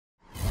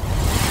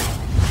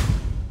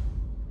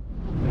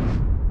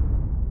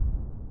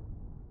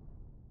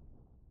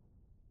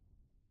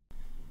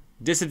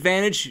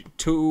Disadvantage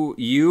to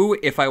you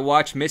if I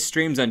watch missed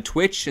streams on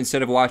Twitch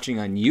instead of watching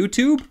on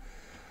YouTube.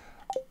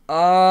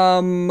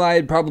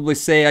 I'd probably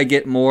say I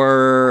get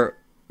more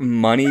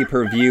money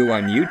per view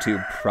on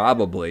YouTube,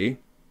 probably.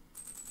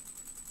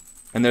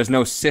 And there's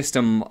no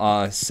system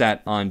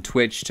set on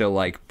Twitch to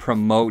like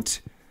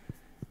promote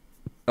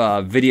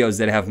videos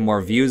that have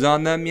more views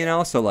on them, you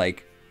know? So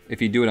like,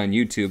 if you do it on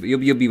YouTube,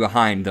 you'll be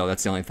behind though,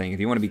 that's the only thing. If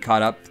you want to be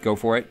caught up, go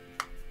for it.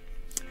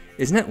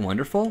 Isn't it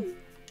wonderful?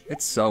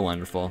 It's so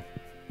wonderful.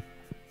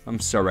 I'm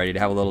so ready to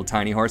have a little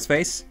tiny horse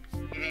face.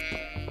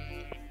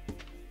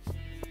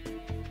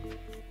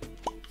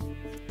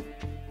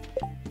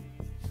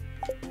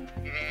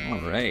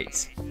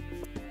 Alright.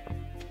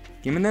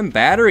 Give me them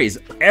batteries.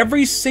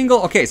 Every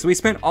single... Okay, so we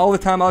spent all the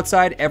time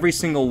outside. Every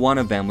single one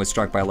of them was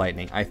struck by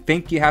lightning. I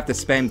think you have to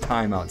spend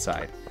time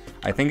outside.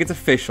 I think it's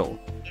official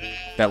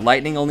that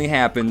lightning only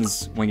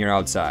happens when you're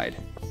outside.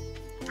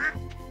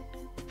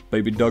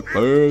 Baby duck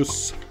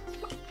face.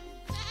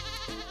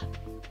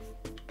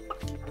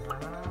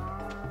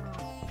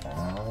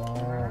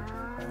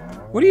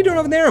 What are you doing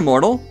over there,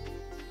 Immortal?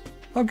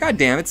 Oh, god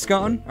damn it,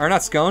 Scone. Or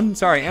not Scone,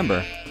 sorry,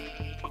 Ember.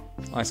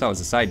 All I saw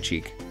was a side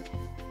cheek.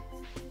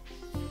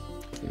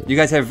 You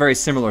guys have very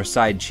similar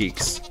side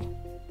cheeks.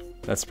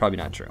 That's probably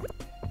not true.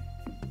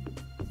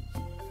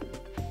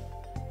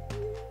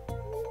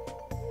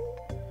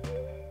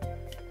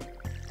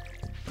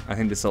 I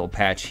think this little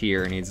patch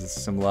here needs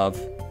some love.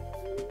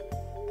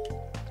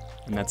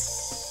 And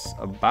that's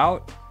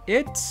about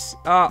it.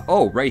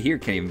 Oh, right here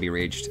can't even be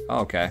reached. Oh,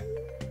 okay.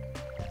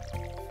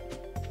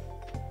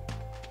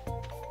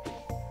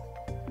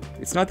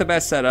 It's not the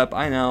best setup.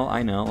 I know,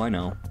 I know, I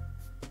know.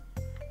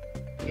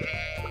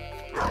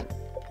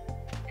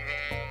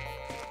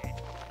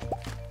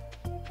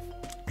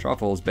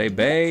 Truffles,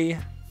 baby.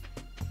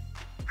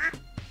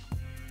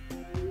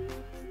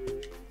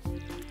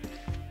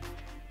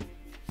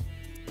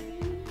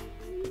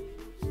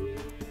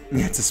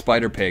 It's a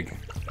spider pig.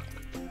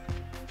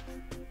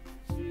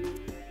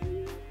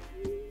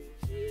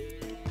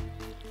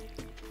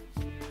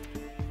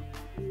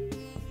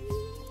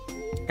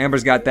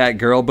 Amber's got that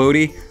girl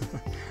booty.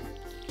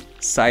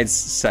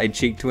 Side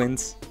cheek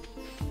twins.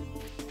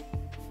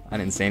 I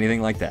didn't say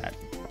anything like that.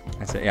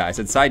 I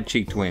said side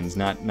cheek twins,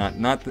 not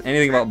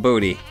anything about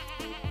booty.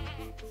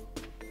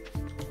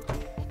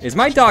 Is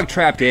my dog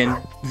trapped in?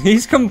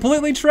 He's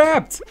completely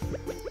trapped.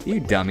 You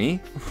dummy.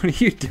 What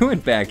are you doing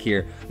back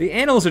here? The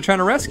animals are trying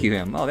to rescue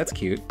him. Oh, that's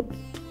cute.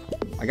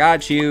 I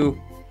got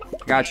you.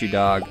 I got you,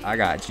 dog. I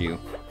got you.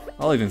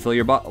 I'll even fill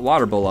your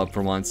water bowl up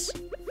for once.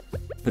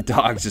 The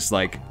dog's just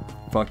like,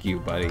 fuck you,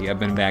 buddy. I've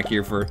been back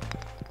here for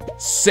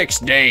 6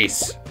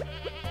 days.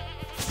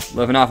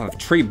 Living off of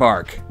tree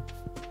bark.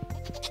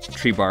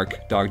 Tree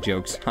bark, dog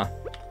jokes, huh?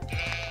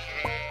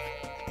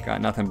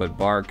 Got nothing but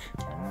bark.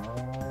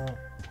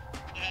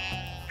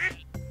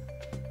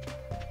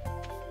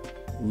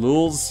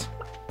 Lulz.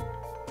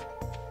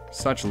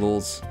 Such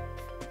lulz.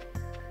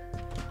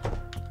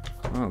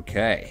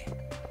 Okay.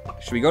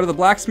 Should we go to the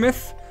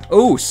blacksmith?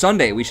 Oh,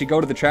 Sunday, we should go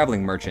to the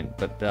traveling merchant,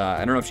 but I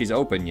don't know if she's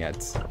open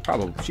yet.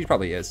 She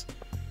probably is.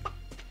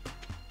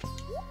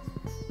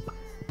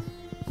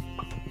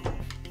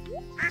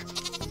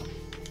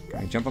 Can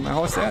I jump on my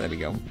horse there? There we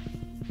go.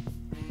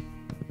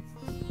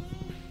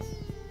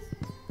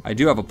 I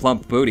do have a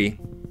plump booty.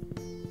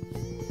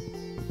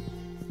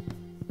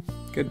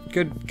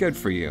 Good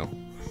for you.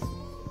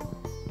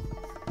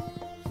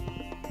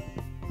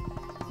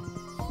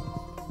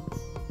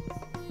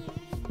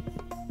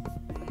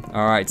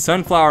 All right,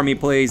 sunflower me,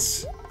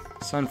 please.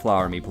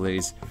 Sunflower me,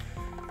 please.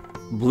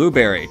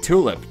 Blueberry,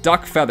 tulip,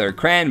 duck feather,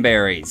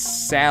 cranberries,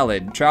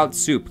 salad, trout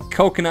soup,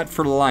 coconut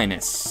for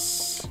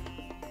Linus.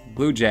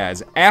 Blue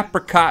jazz,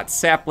 apricot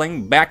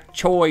sapling, bok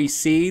choy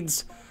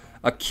seeds,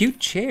 a cute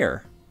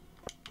chair.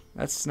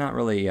 That's not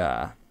really,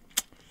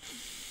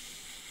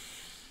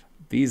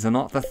 these are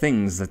not the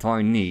things that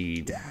I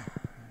need.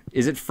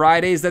 Is it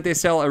Fridays that they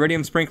sell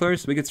iridium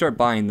sprinklers? We could start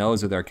buying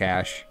those with our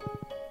cash.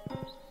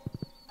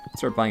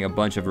 Start buying a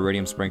bunch of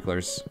iridium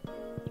sprinklers.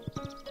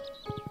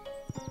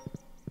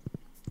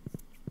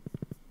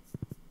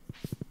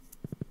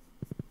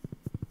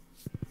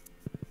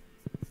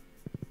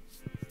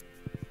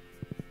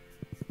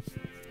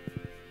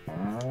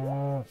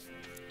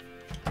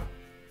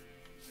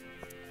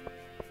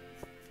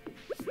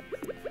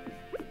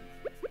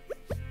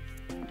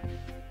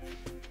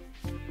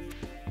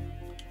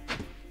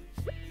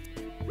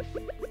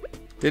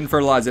 Didn't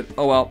fertilize it.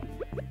 Oh well.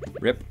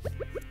 Rip.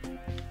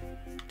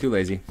 Too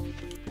lazy.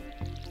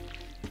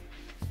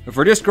 If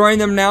we're just growing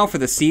them now for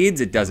the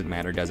seeds, it doesn't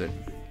matter, does it?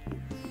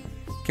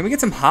 Can we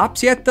get some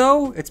hops yet,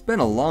 though? It's been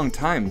a long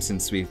time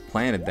since we've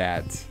planted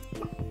that.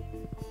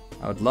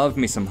 I would love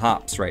me some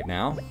hops right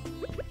now.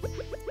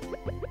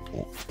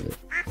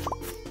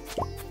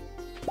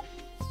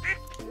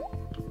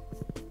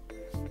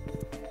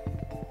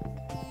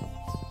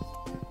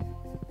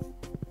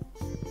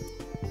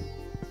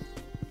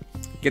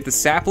 Get the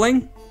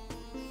sapling.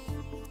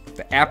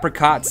 The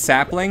apricot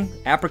sapling.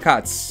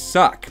 Apricots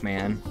suck,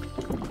 man.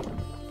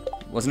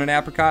 Wasn't it an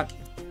apricot?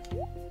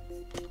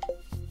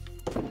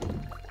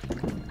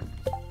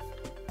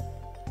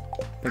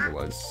 I think it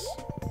was.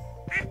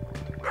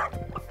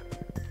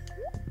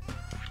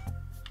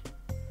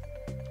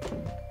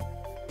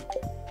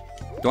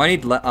 Do I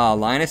need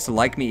Linus to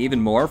like me even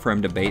more for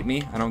him to bait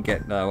me? I don't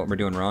get what we're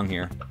doing wrong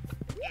here.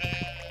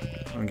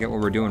 I don't get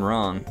what we're doing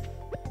wrong.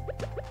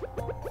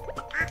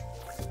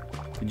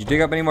 Did you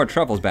dig up any more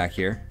truffles back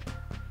here?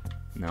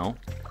 No.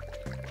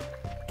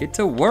 Get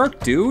to work,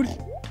 dude.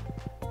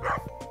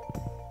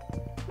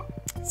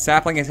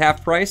 Sapling is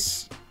half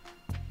price.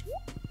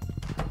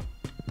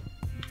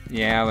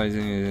 Yeah,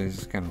 it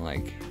was kind of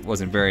like,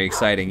 wasn't very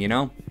exciting, you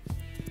know?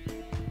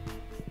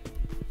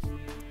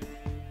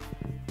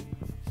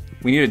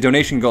 We need a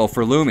donation goal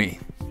for Lumi.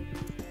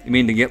 You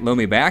mean to get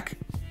Lumi back?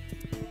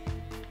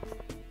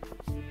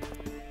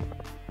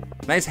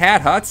 Nice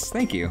hat, Huts.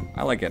 Thank you.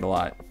 I like it a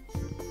lot.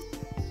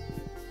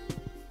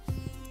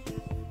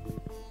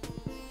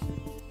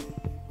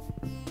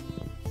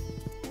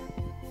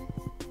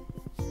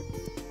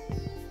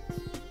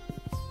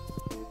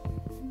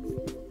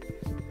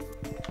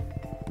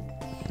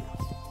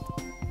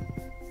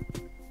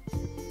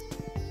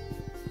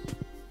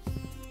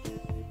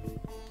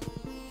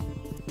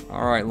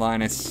 All right,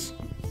 Linus.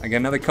 I got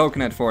another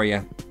coconut for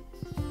you.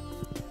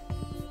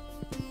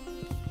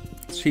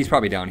 He's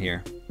probably down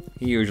here.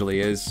 He usually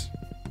is.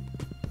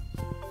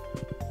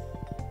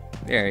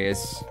 There he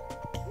is.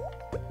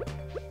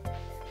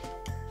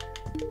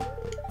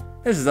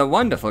 This is a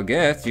wonderful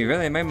gift. You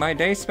really made my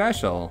day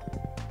special.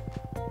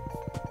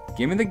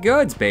 Give me the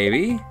goods,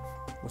 baby.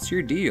 What's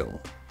your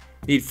deal?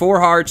 Need 4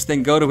 hearts,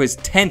 then go to his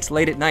tent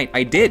late at night.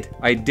 I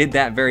did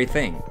that very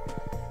thing.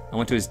 I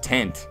went to his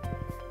tent.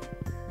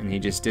 And he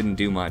just didn't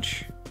do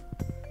much.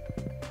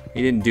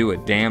 He didn't do a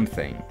damn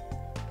thing.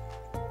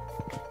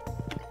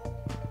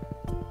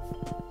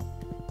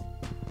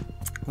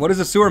 What does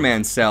a sewer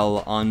man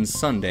sell on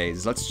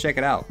Sundays? Let's check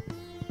it out.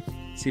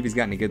 See if he's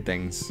got any good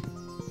things.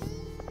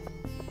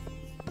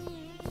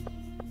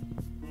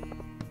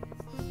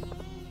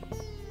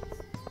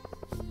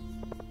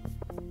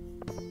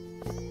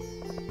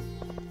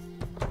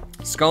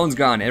 Scone's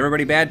gone.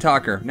 Everybody bad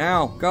talker.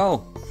 Now,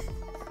 go.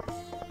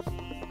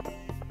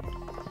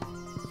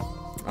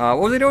 What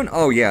was I doing?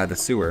 Oh yeah, the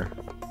sewer.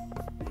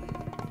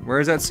 Where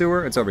is that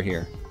sewer? It's over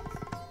here.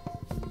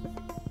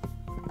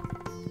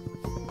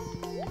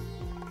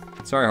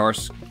 Sorry,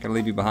 horse. Gotta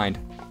leave you behind.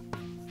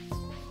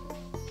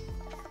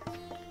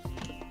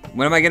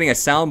 When am I getting a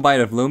sound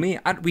bite of Lumi?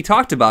 We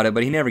talked about it,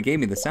 but he never gave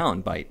me the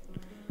sound bite.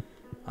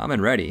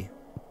 I'm ready.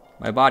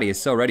 My body is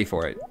so ready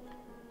for it.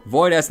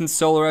 Void Essence,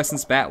 Solar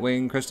Essence,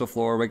 Batwing, Crystal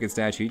Floor, Wicked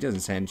Statue. He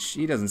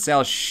doesn't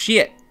sell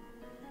shit.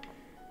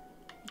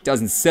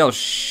 Doesn't sell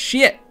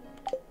shit.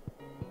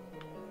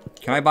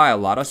 Can I buy a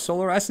lot of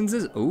Solar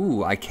Essences?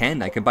 Ooh, I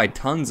can. I could buy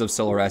tons of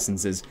Solar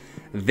Essences.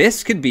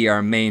 This could be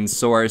our main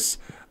source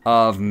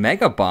of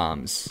Mega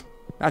Bombs.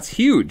 That's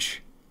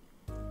huge.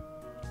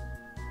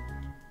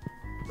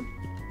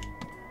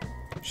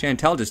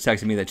 Chantel just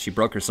texted me that she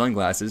broke her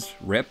sunglasses.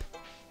 Rip.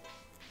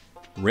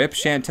 Rip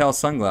Chantel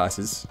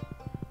sunglasses.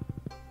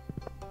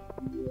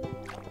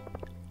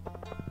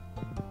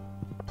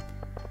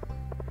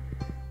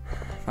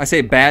 I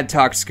say bad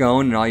talk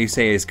Scone and all you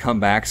say is come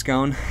back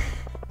Scone.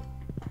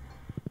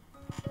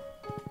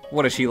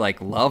 What is she, like,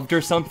 loved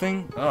or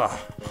something? Ugh.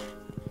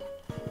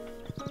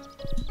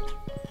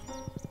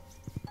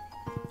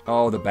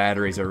 Oh, the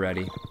batteries are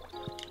ready.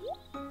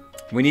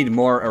 We need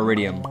more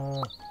iridium.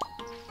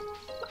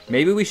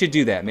 Maybe we should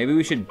do that. Maybe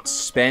we should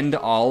spend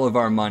all of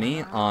our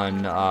money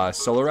on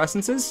solar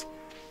essences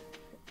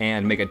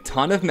and make a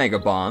ton of mega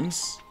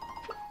bombs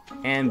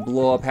and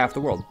blow up half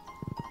the world.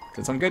 Does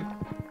that sound good?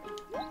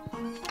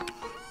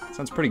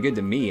 Sounds pretty good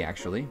to me,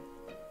 actually.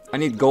 I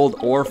need gold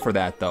ore for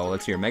that, though.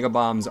 Let's see here. Mega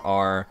bombs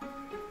are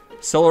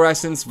solar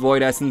essence,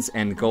 void essence,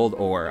 and gold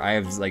ore. I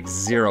have like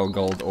 0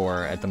 gold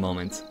ore at the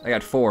moment. I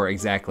got 4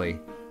 exactly.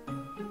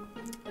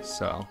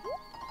 So,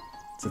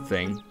 it's a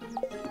thing.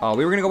 Oh,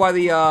 we were gonna go by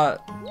the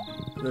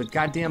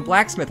goddamn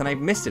blacksmith, and I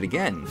missed it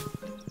again.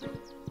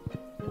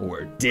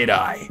 Or did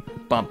I?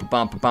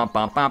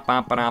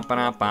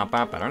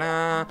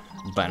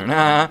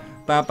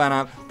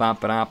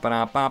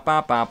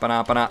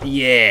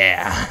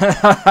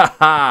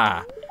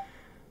 Yeah!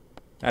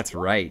 That's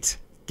right.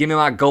 Give me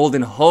my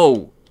golden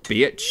hoe,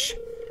 bitch.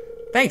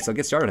 Thanks, I'll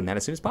get started on that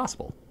as soon as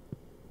possible.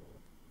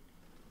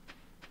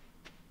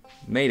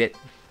 Made it.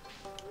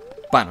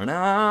 Maybe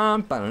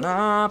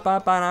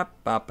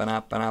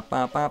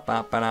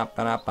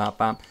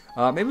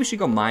we should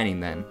go mining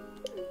then.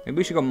 Maybe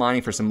we should go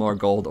mining for some more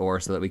gold ore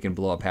so that we can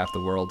blow up half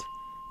the world.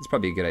 That's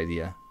probably a good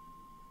idea.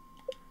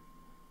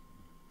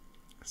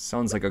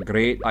 Sounds like a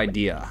great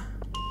idea.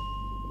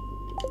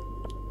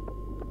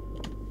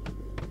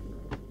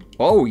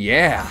 Oh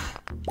yeah!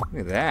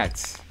 Look at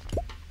that.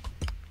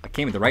 I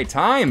came at the right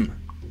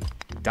time.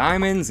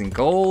 Diamonds and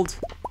gold.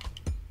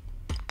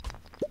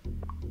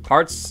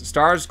 Hearts,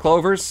 stars,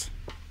 clovers.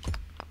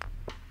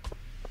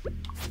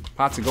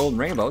 Pots of gold and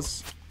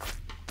rainbows.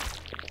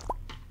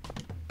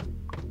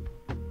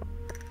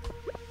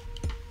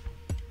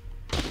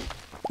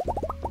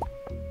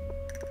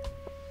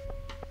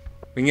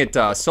 We can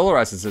get solar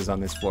essences on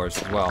this floor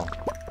as well.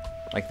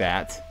 Like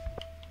that.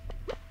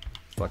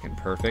 Fucking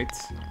perfect.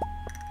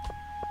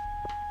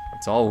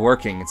 It's all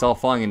working. It's all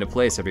falling into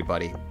place,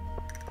 everybody.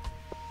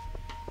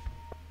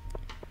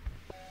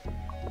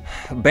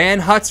 Ban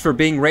huts for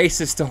being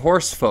racist to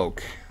horse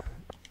folk.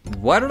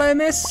 What did I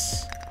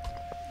miss?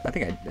 I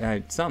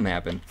think something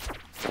happened.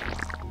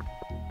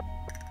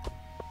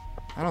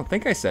 I don't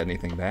think I said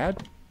anything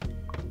bad.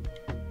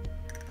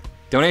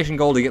 Donation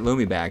goal to get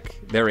Lumi back.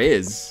 There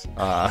is.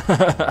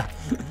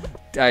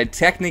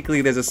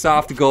 Technically, there's a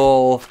soft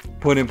goal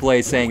put in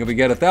place saying if we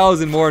get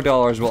 $1,000 more,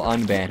 we'll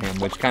unban him,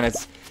 which kind of,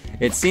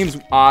 it seems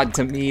odd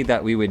to me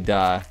that we would,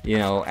 you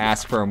know,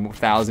 ask for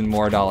 $1,000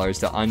 more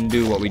to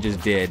undo what we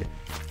just did.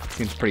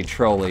 Seems pretty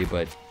trolly,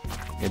 but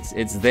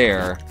it's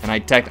there, and I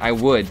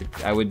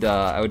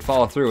would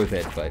follow through with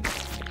it, but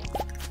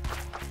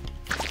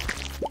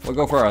we'll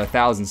go for our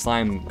 1,000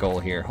 slime goal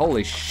here.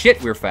 Holy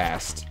shit, we're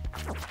fast.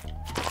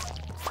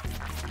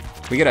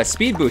 We get a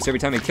speed boost every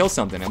time we kill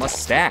something. It must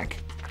stack.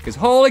 Because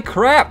holy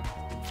crap!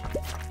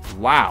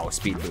 Wow,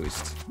 speed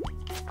boost.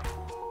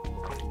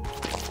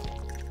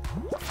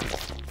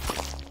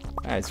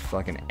 That is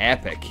fucking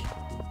epic.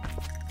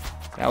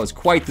 That was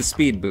quite the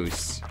speed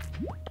boost.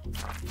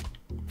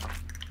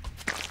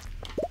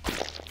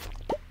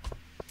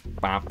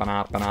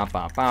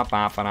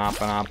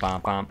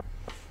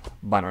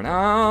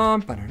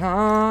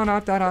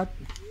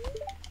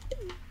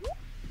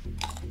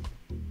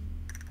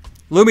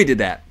 Lumi did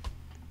that.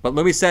 But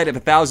Lumi said if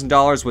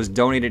 $1,000 was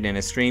donated in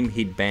a stream,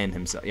 he'd ban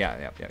himself.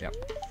 Yeah.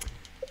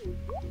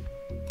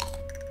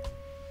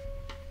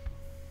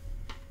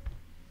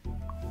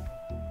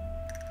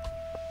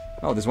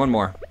 Oh, there's one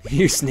more.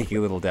 You sneaky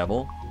little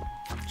devil.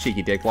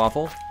 Cheeky dick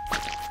waffle.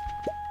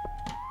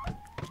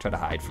 Try to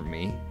hide from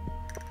me.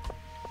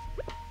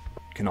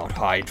 Cannot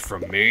hide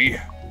from me.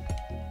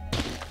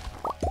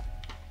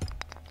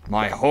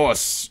 My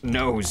horse,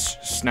 nose,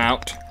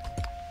 snout,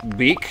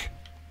 beak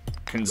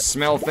can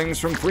smell things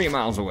from 3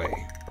 miles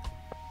away.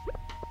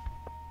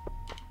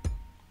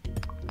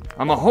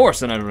 I'm a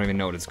horse and I don't even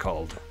know what it's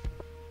called.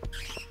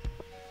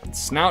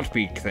 Snout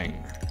beak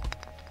thing.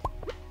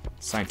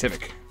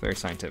 Scientific, very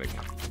scientific.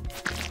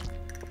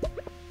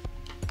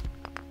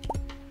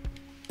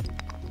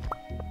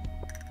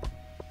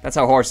 That's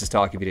how horses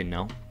talk if you didn't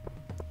know.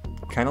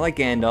 Kind of like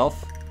Gandalf.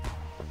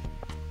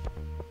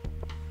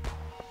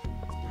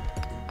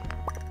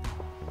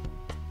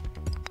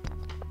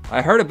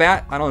 I heard a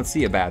bat. I don't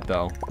see a bat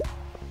though.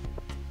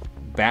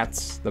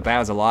 The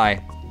bat is a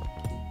lie.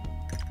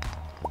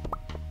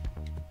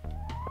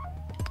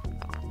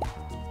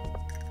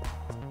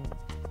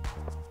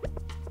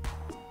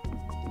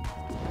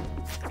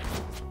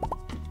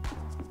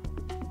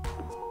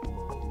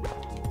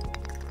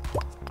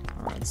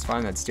 All right, let's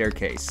find that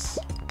staircase.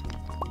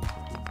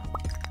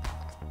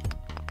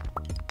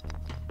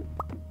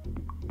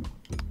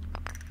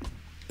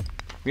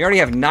 We already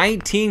have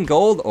 19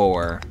 gold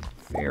ore.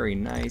 Very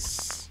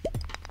nice.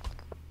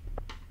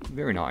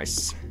 Very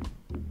nice.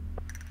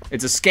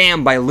 It's a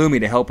scam by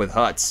Lumi to help with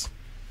huts.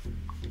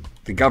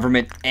 The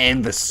government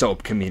and the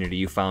soap community,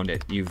 you found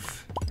it.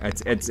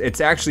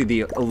 It's actually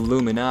the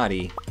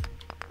Illuminati,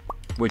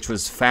 which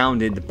was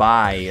founded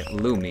by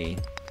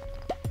Lumi.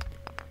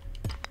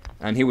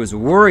 And he was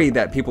worried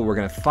that people were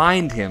gonna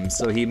find him,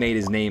 so he made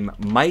his name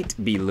Might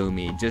Be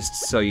Lumi, just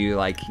so you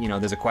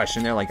there's a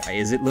question there, like,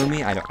 is it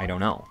Lumi? I don't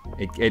know.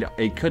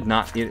 It could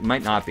not, it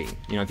might not be.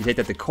 You know, if you take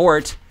that to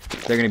court,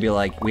 they're gonna be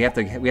like, we have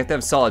to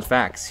have solid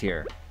facts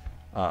here.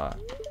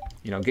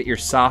 Get your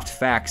soft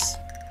facts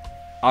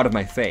out of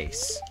my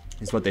face,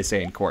 is what they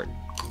say in court.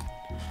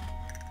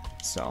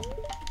 So,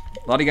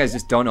 a lot of you guys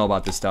just don't know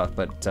about this stuff,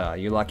 but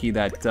you're lucky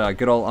that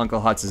good old Uncle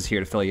Hutz is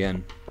here to fill you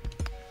in.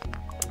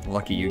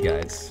 Lucky you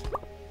guys.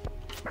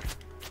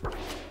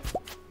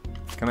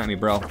 Come at me,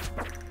 bro.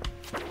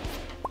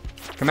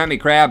 Come at me,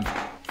 crab.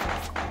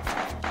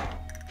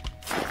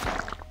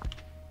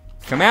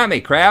 Come at me,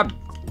 crab.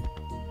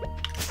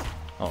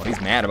 Oh, he's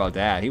mad about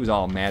that. He was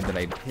all mad that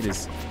I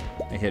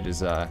hit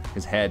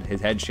his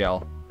head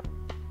shell.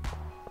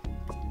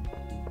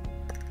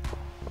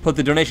 Put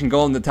the donation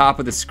goal in the top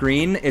of the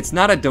screen. It's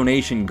not a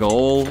donation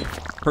goal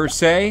per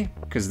se,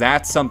 because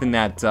that's something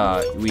that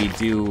we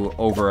do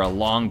over a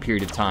long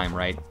period of time,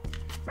 right?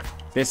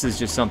 This is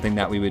just something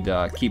that we would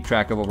keep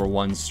track of over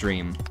one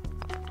stream.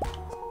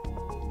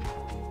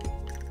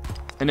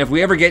 And if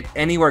we ever get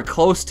anywhere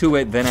close to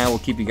it, then I will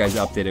keep you guys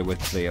updated with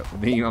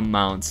the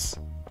amounts.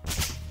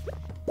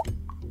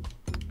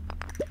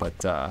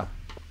 But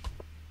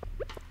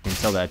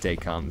until that day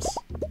comes.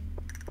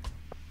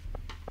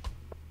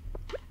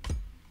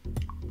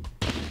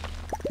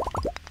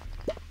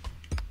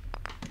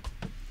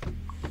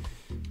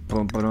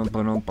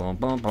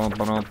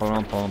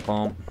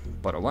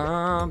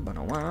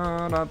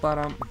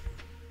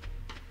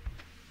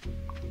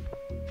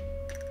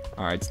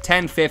 Alright, it's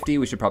 10:50.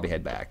 We should probably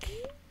head back.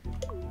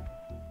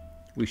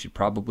 We should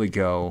probably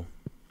go.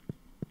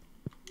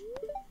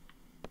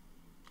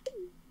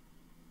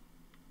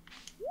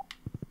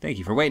 Thank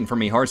you for waiting for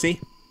me, horsey.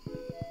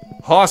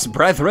 Horse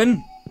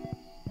brethren.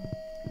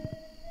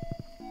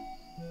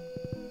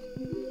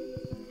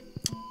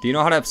 Do you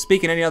know how to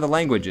speak in any other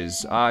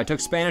languages? I took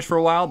Spanish for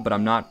a while, but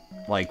I'm not,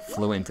 like,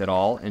 fluent at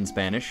all in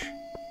Spanish.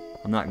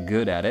 I'm not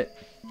good at it.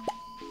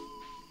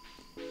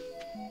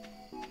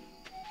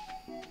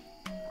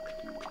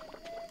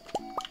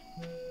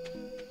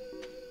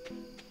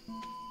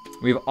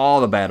 We have all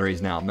the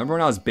batteries now. Remember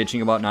when I was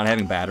bitching about not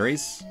having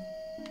batteries?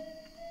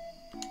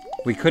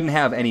 We couldn't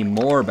have any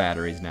more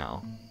batteries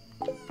now.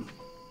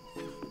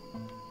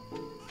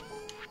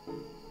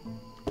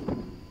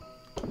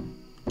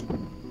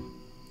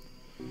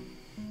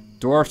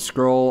 Dwarf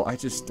scroll, I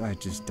just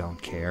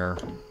don't care.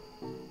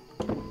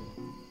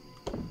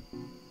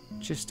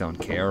 Just don't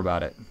care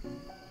about it.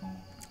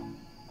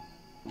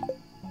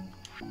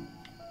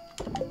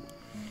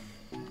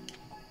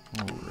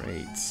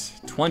 Alright.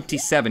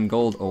 27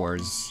 gold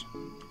ores.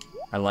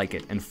 I like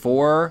it. And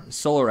 4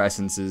 solar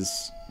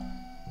essences.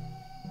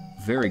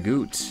 Very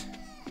good.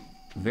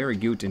 Very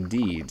good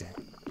indeed.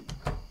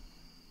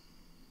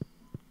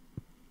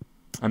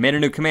 I made a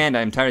new command.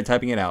 I'm tired of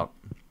typing it out.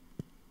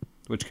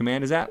 Which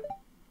command is that?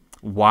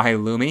 Why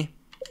Lumi?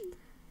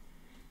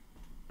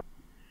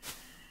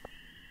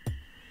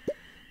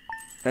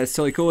 That's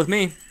totally cool with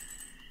me.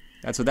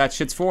 That's what that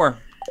shit's for.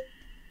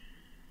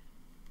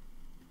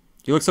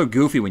 You look so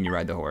goofy when you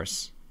ride the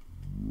horse.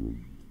 Do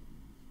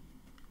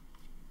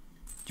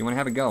you want to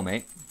have a go,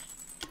 mate?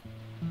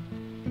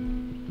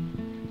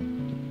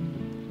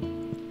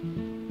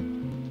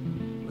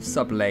 What's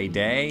up,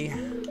 lady?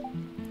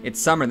 It's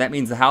summer. That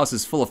means the house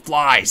is full of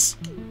flies.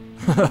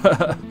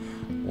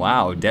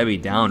 Wow, Debbie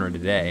Downer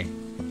today.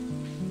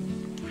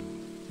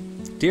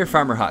 Dear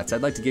Farmer Hutz,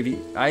 I'd like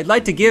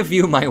to give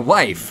you my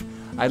wife.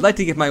 I'd like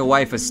to give my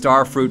wife a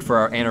star fruit for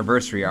our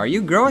anniversary. Are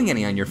you growing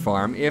any on your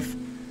farm? If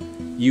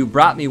you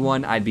brought me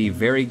one, I'd be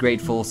very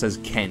grateful, says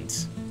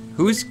Kent.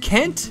 Who's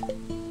Kent?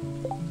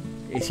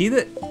 Is he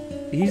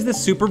he's the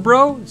super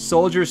bro?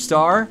 Soldier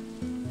Star?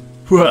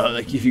 Well,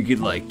 like, if you could,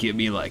 like, give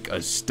me, like,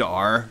 a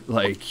star,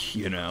 like,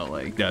 you know,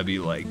 like, that'd be,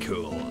 like,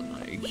 cool,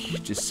 like,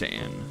 just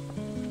saying.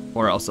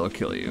 Or else I'll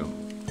kill you.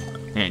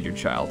 And your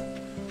child.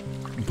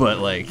 But,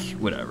 like,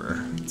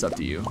 whatever. It's up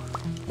to you.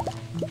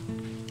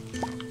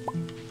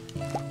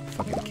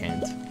 Fucking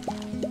Kent.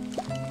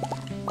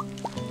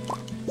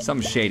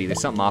 Something shady.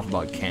 There's something off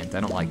about Kent. I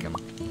don't like him.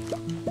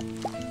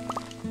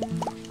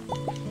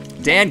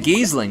 Dan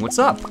Giesling, what's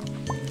up?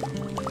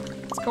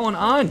 What's going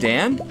on,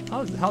 Dan?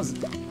 How's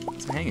it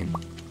hanging?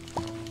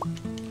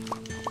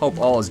 Hope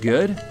all is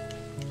good.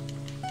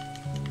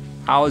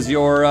 How is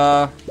your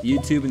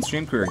YouTube and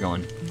stream career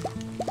going?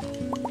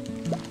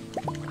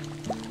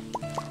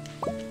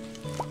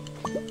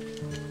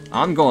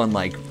 I'm going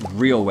like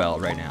real well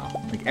right now.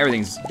 Like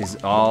everything is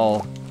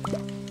all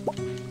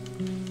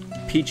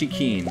peachy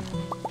keen.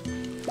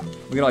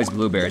 Look at all these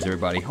blueberries,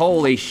 everybody.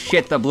 Holy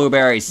shit, the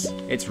blueberries!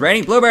 It's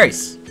raining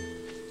blueberries!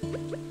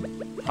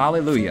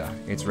 Hallelujah,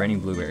 it's raining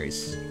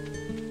blueberries.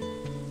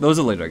 Those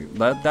are literally,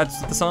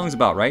 that's what the song's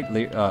about, right?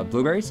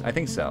 Blueberries? I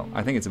think so.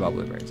 I think it's about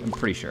blueberries. I'm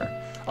pretty sure.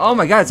 Oh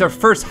my god, it's our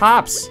first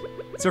hops!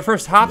 It's our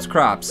first hops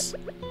crops.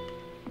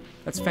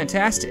 That's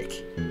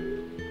fantastic.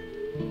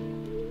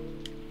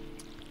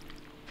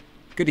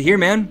 Good to hear,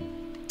 man.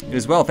 It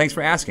is well, thanks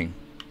for asking.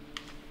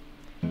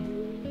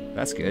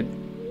 That's good.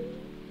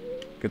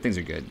 Good things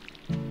are good.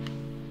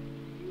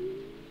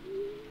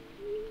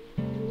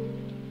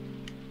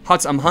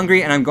 Hutz, I'm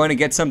hungry and I'm going to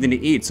get something to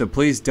eat, so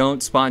please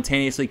don't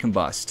spontaneously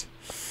combust.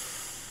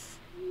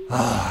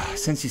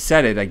 Since you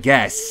said it, I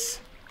guess.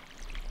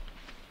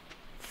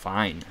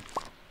 Fine.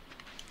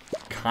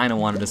 Kinda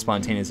wanted to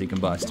spontaneously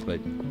combust, but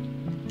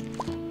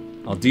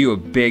I'll do you a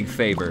big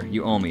favor.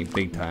 You owe me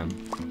big time.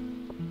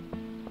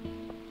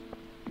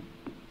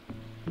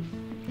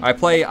 I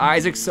play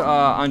Isaac's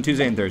on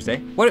Tuesday and Thursday.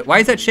 What? Why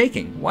is that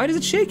shaking? Why is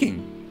it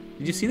shaking?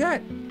 Did you see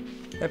that?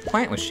 That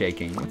plant was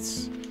shaking.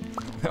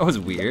 That was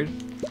weird.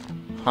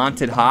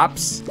 Haunted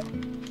hops.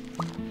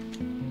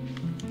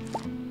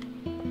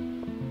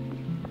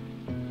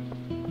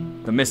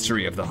 The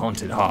mystery of the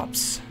haunted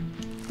hops.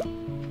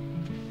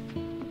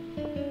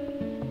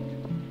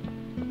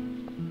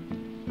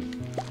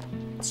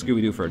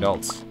 Scooby-Doo for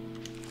adults.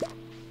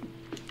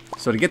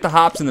 So to get the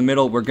hops in the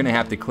middle, we're gonna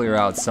have to clear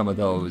out some of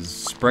those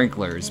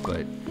sprinklers,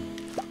 but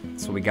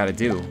that's what we gotta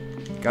do.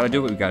 Gotta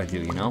do what we gotta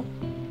do, you know?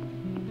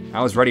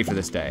 I was ready for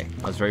this day.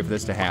 I was ready for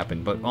this to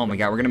happen, but oh my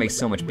god, we're gonna make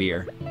so much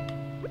beer.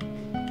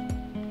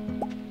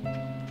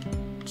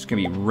 It's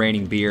gonna be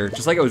raining beer.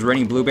 Just like it was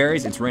raining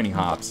blueberries, it's raining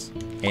hops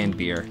and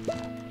beer.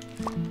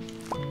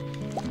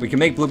 We can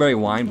make blueberry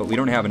wine, but we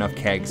don't have enough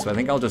kegs, so I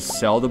think I'll just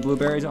sell the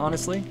blueberries,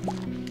 honestly.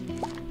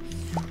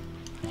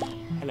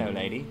 Hello,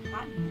 lady.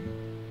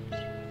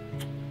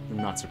 I'm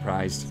not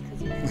surprised.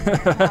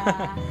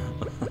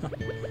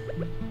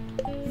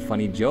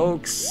 Funny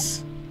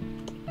jokes.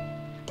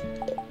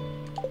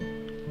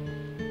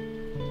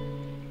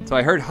 So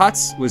I heard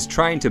Hutz was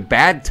trying to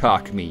bad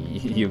talk me,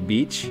 you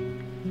beach.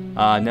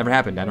 Never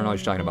happened. I don't know what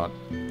you're talking about.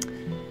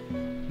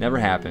 Never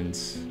happened.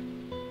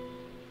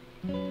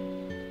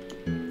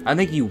 I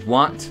think you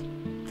want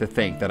to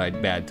think that I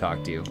bad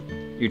talked you.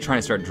 You're trying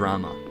to start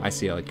drama. I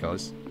see how it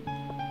goes.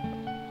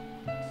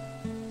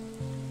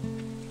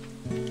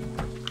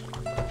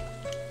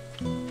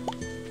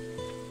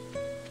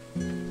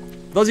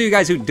 Those of you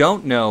guys who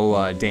don't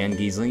know Dan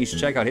Giesling, you should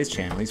check out his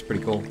channel. He's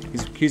pretty cool.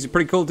 He's a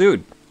pretty cool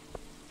dude.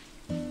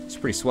 He's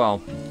pretty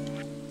swell.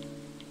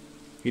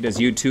 He does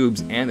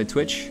YouTubes and the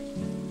Twitch.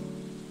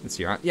 Let's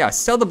see. Yeah,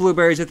 sell the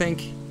blueberries, I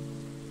think.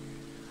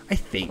 I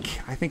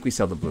think we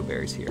sell the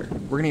blueberries here.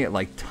 We're gonna get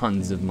like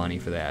tons of money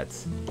for that.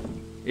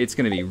 It's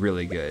gonna be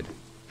really good.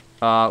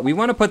 We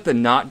want to put the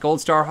not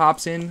gold star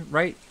hops in,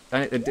 right?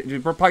 We're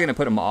probably gonna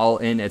put them all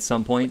in at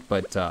some point,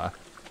 but I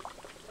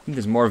think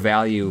there's more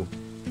value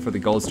for the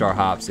gold star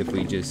hops if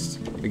we just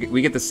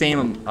we get the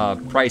same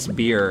price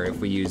beer if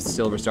we use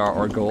silver star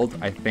or gold,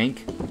 I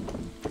think.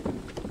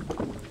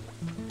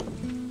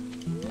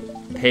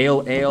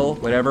 Pale ale,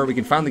 whatever. We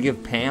can finally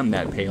give Pam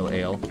that pale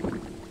ale.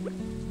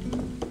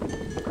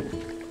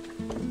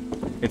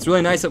 It's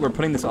really nice that we're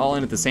putting this all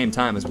in at the same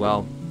time as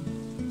well.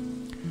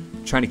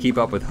 Trying to keep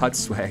up with Hut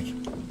swag.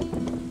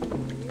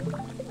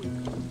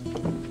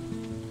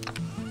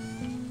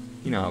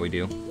 You know how we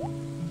do.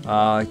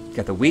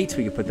 Got the wheat,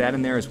 we can put that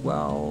in there as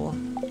well.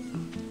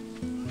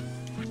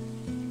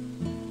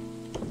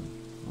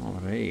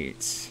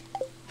 Alright.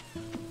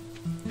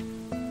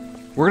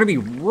 We're gonna be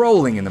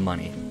rolling in the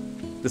money.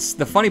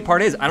 The funny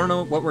part is, I don't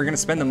know what we're gonna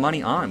spend the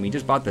money on. We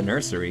just bought the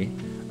nursery.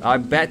 I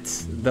bet,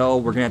 though,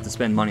 we're gonna have to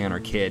spend money on our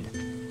kid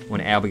when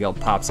Abigail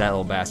pops that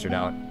little bastard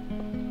out.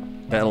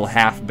 That little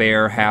half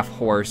bear, half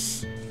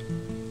horse,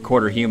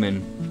 quarter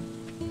human,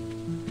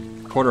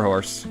 quarter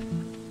horse.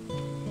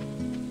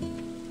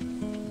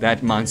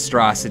 That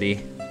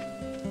monstrosity.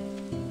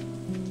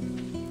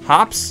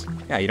 Hops?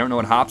 Yeah, you don't know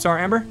what hops are,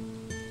 Amber?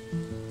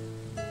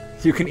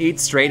 You can eat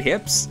straight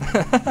hips?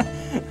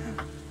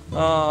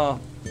 Oh,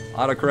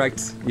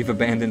 autocorrect, you've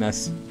abandoned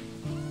us.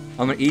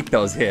 I'm gonna eat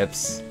those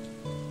hips.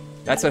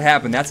 That's what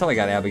happened. That's how I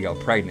got Abigail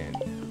pregnant.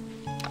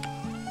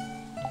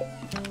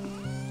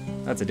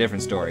 That's a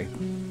different story.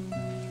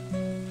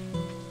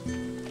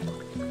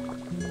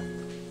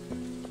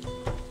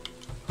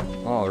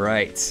 All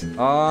right.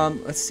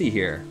 Let's see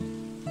here.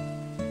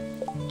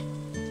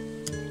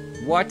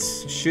 What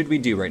should we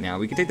do right now?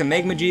 We could take the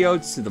magma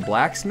geodes to the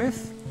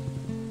blacksmith.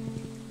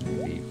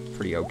 That'd be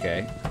pretty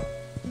okay.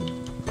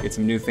 Get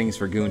some new things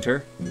for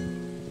Gunter.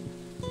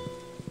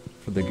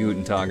 For the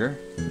Gutentagger.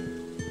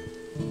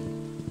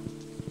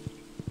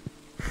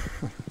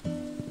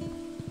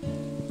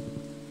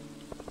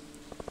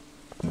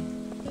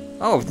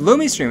 Oh,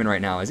 Lumi's streaming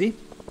right now, is he?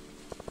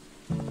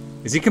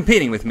 Is he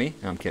competing with me?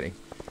 No, I'm kidding.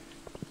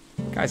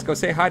 Guys, go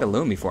say hi to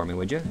Lumi for me,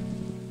 would you?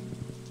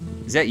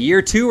 Is that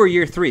year 2 or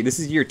year 3? This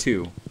is year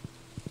 2.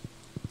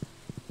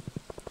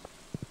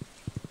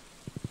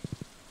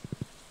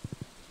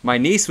 My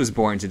niece was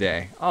born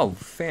today. Oh,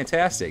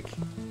 fantastic.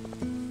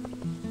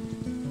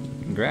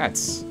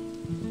 Congrats.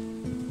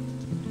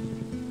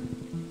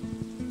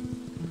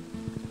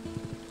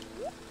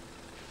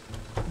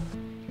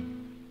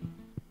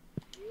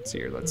 Let's see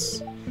here,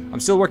 I'm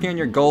still working on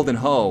your golden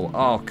hoe.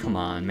 Oh, come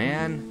on,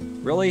 man.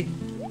 Really?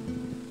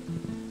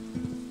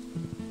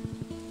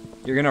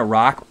 You're gonna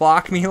rock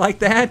block me like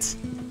that?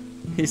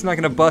 He's not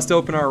gonna bust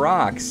open our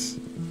rocks.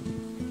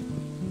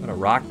 What a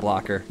rock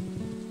blocker.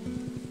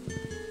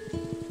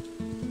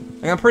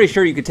 Like, I'm pretty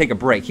sure you could take a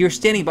break. You're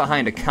standing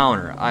behind a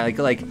counter.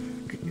 Like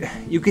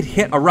you could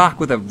hit a rock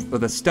with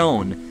a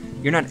stone.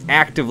 You're not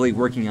actively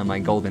working on my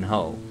golden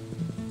hoe.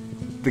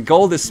 The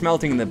gold is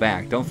smelting in the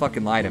back. Don't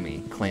fucking lie to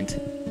me, Clint.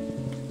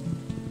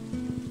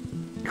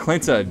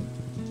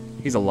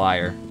 He's a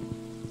liar.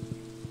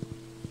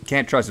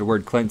 Can't trust a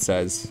word Clint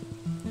says.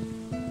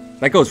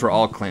 That goes for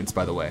all Clints,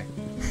 by the way.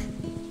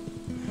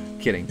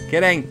 Kidding.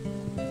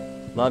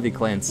 Love you,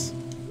 Clints.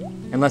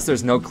 Unless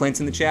there's no Clints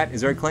in the chat.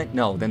 Is there a Clint?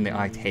 No, then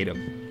I hate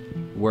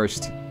him.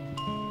 Worst.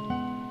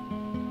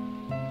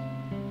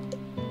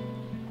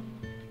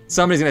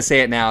 Somebody's gonna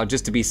say it now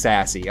just to be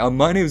sassy. Oh,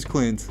 my name's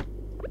Clint.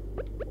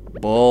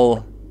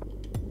 Bull.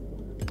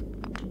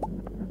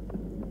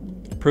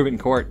 Prove it in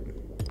court.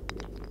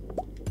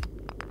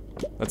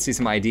 Let's see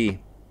some ID.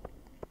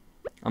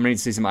 I'm gonna need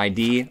to see some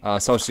ID,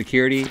 Social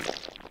Security,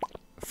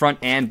 front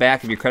and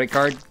back of your credit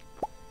card,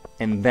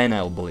 and then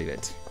I'll believe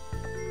it.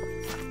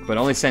 But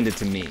only send it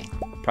to me.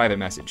 Private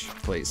message,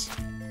 please.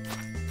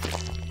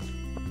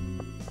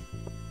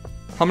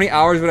 How many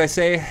hours would I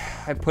say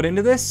I put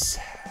into this?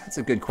 That's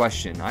a good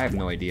question. I have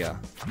no idea,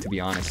 to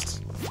be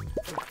honest.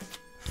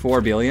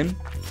 4 billion?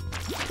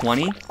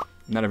 20? I'm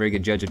not a very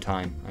good judge of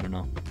time. I don't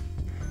know.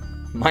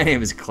 My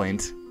name is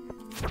Clint.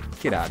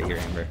 Get out of here,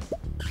 Amber.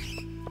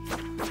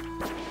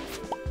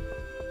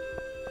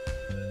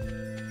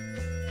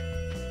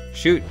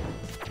 Shoot.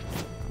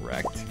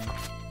 Wrecked.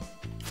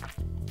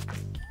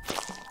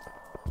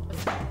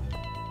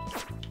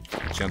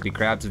 Jumpy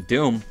crabs of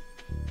doom.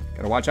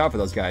 Gotta watch out for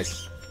those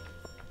guys.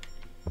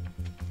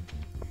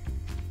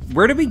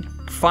 Where did we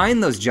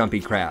find those jumpy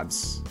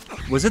crabs?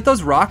 Was it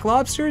those rock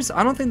lobsters?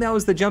 I don't think that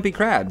was the jumpy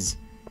crabs.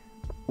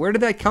 Where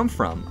did that come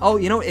from? Oh,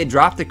 you know, it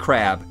dropped the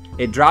crab.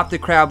 It dropped the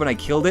crab when I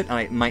killed it,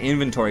 and my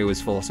inventory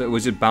was full, so it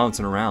was just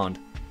bouncing around.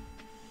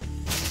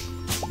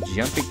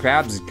 Jumpy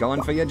crab's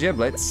going for your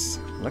giblets.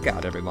 Look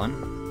out, everyone.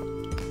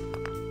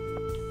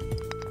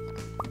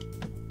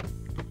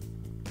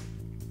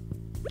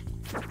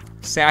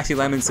 Sassy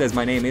Lemon says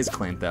my name is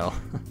Clint, though.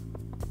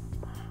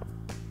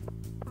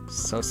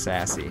 So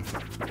sassy.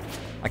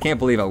 I can't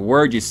believe a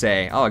word you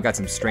say. Oh, I got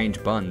some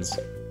strange buns.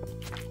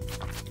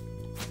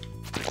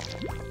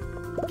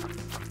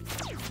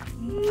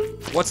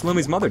 What's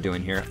Lumi's mother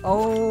doing here?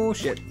 Oh,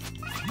 shit.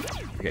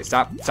 Okay,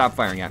 stop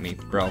firing at me,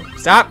 bro.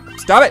 Stop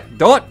it,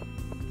 don't.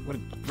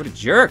 What a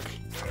jerk.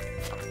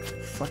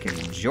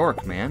 Fucking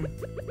jerk, man.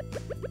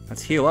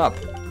 Let's heal up.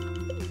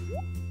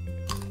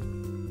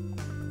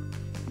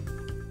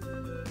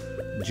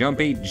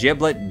 Jumpy,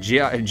 giblet,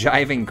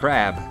 jiving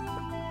crab.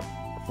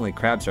 If only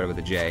crab started with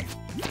a J.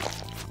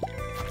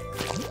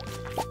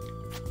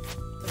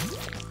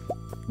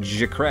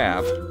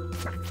 J-crab.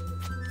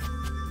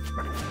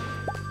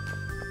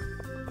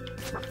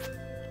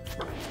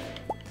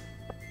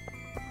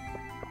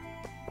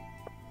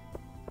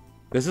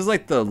 This is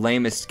like the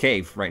lamest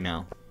cave right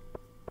now.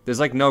 There's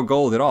like no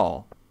gold at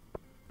all.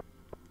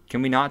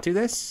 Can we not do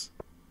this?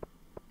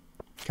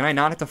 Can I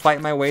not have to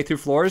fight my way through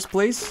floors,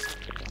 please?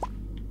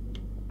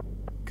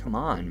 Come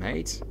on,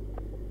 mate.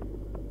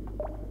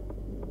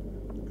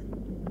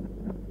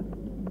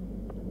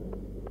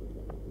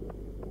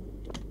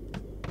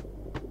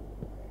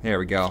 There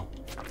we go.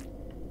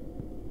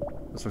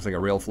 This looks like a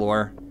real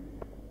floor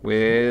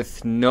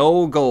with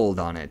no gold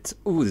on it.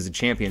 Ooh, there's a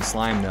champion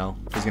slime though.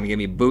 He's gonna give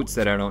me boots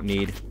that I don't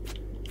need.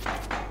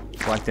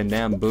 Collecting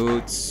them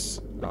boots.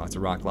 Oh, it's a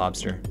rock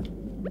lobster.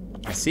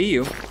 I see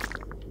you,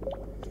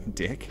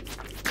 dick.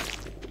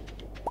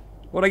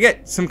 What'd I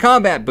get? Some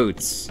combat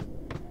boots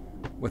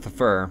with a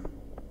fur.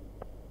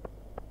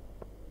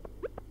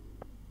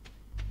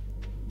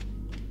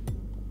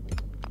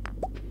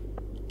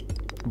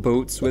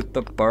 Boots with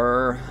the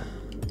fur.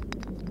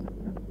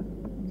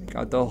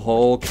 Got the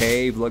whole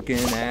cave looking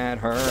at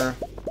her.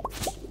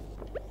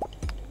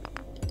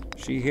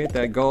 She hit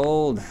that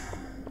gold.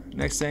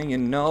 Next thing you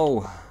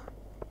know.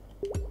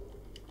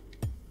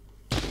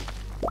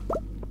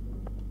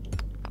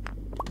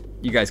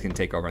 You guys can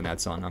take over on that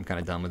song. I'm kind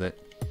of done with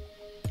it.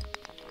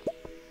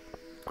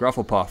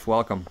 Grufflepuff,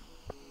 welcome.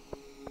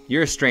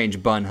 You're a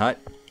strange bun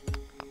hut.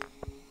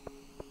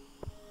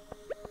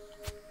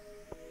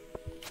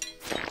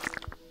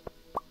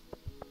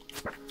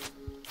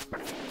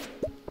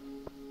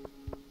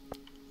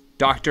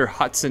 Dr.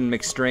 Hudson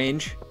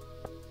McStrange.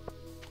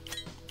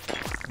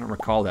 I don't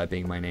recall that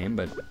being my name,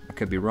 but I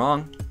could be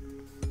wrong.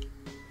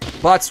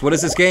 Butts, what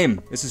is this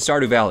game? This is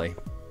Stardew Valley.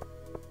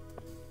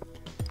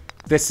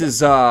 This is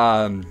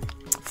Farm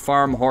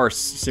Horse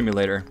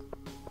Simulator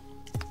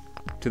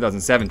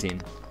 2017.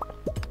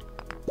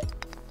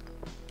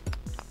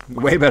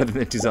 Way better than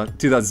the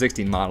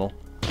 2016 model.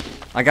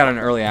 I got an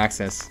early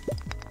access.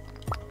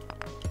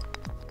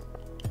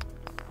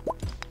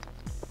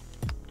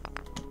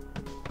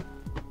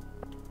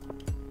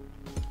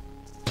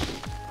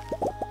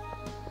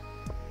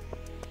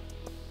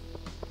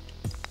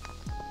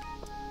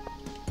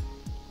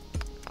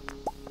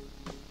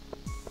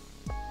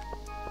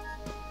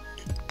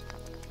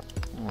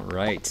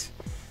 Alright.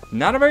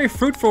 Not a very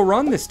fruitful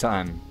run this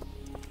time.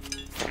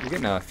 We're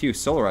getting a few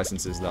solar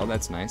essences though,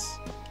 that's nice.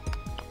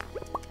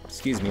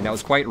 Excuse me, that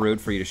was quite rude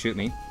for you to shoot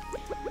me.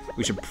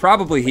 We should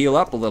probably heal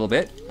up a little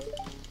bit.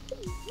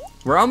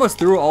 We're almost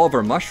through all of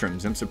our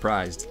mushrooms, I'm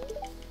surprised.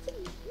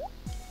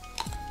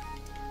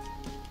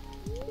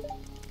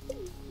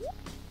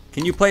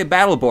 Can you play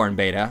Battleborn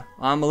beta?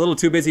 I'm a little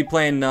too busy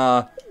playing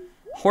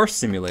Horse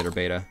Simulator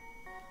beta.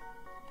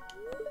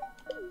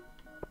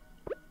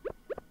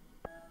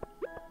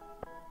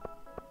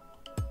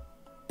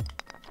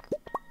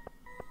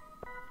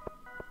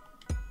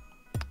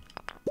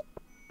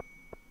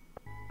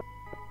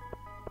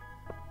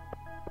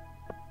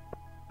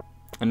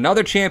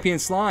 Another champion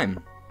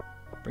slime.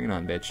 Bring it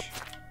on, bitch.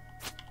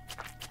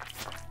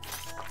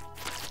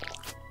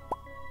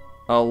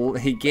 Oh,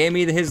 he gave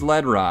me his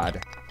lead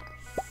rod.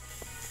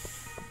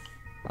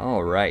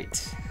 All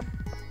right.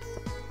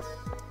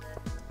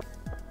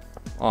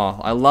 Oh,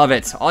 I love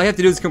it. All you have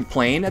to do is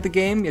complain at the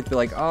game. You have to be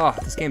like, oh,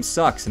 this game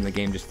sucks, and the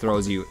game just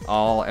throws you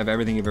all of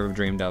everything you've ever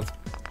dreamed of.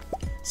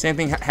 Same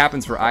thing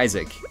happens for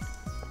Isaac.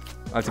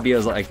 I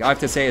have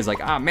to say is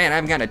like, ah, man, I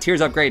haven't gotten a Tears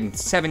upgrade in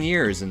 7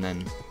 years, and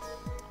then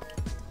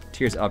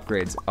Tears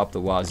upgrades up the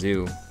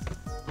wazoo.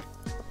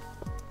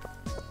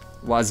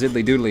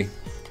 Waziddly doodly.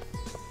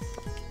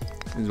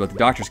 This is what the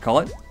doctors call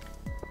it.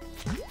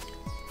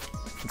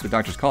 That's what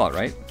doctors call it,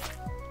 right?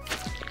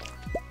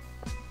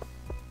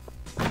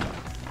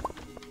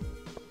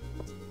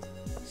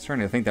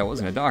 Starting to think that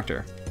wasn't a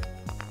doctor.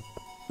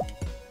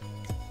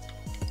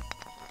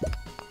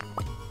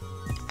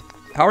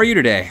 How are you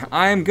today?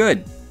 I'm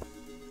good.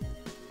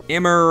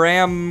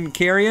 Imram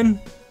Carrion?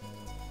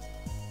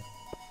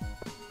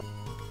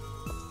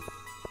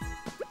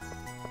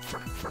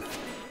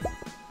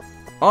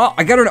 Oh,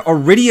 I got an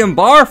iridium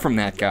bar from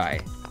that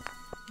guy.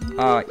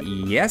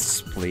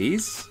 Yes,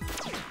 please.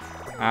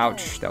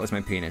 Ouch, that was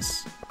my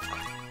penis.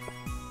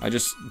 I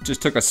just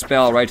took a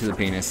spell right to the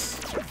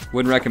penis.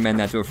 Wouldn't recommend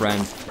that to a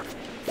friend.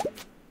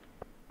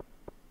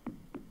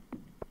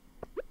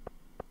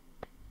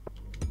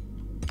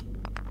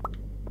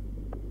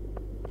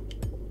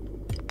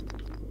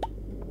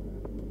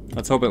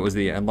 Let's hope it was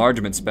the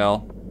enlargement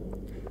spell,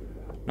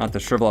 not the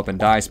shrivel up and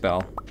die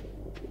spell.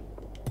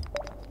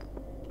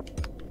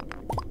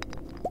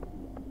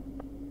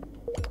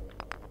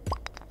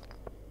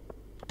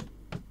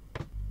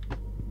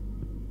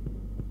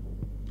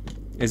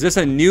 Is this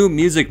a new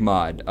music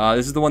mod?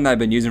 This is the one that I've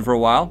been using for a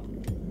while.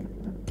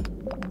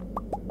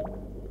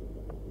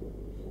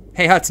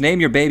 Hey Huts, name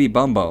your baby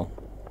Bumbo.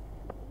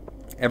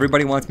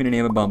 Everybody wants me to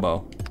name a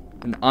Bumbo.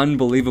 An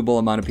unbelievable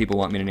amount of people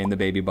want me to name the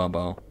baby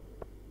Bumbo.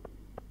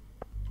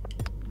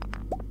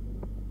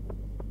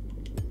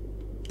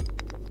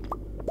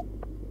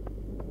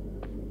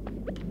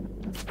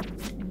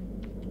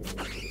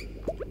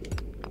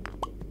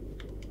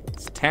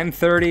 It's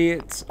 10:30,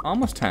 it's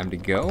almost time to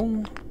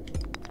go.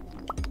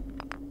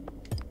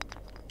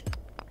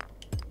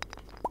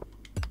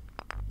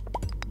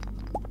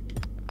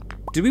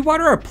 Did we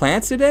water our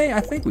plants today? I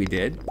think we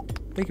did. I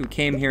think we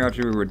came here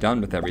after we were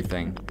done with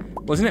everything.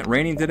 Wasn't it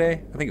raining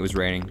today? I think it was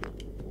raining.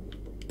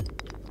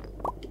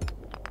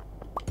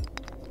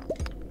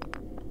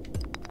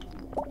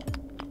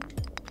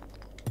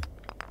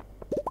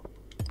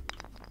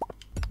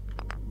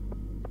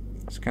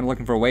 Just kind of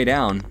looking for a way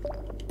down.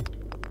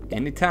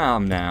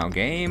 Anytime now,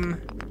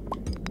 game.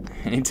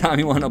 Anytime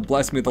you want to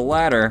bless me with a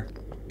ladder,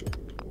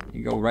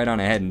 you go right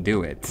on ahead and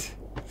do it.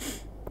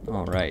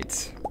 All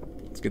right.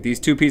 Get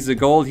these 2 pieces of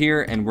gold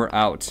here and we're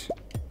out.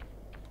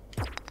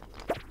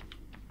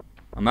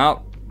 I'm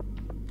out.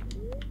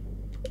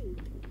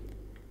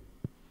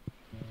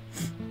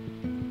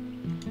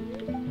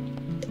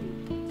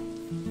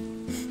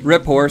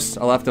 Rip horse.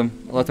 I left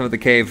him at the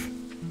cave.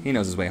 He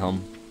knows his way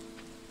home.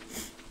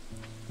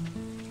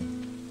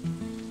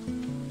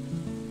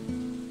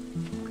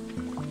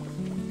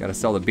 Gotta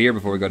sell the beer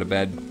before we go to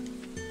bed.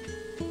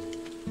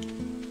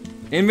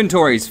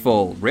 Inventory's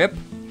full. Rip.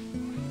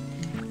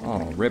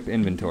 Oh, rip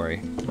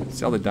inventory.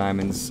 Sell the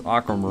diamonds,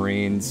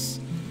 aquamarines,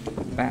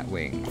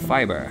 batwing,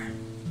 fiber,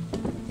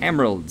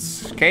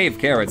 emeralds, cave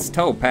carrots,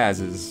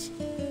 topazes.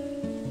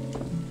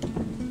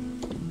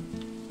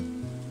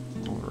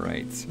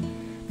 Alright.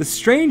 The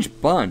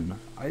strange bun.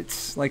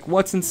 It's like,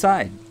 what's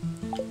inside?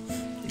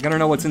 You gotta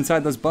know what's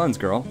inside those buns,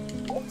 girl.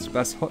 It's the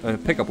best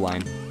pickup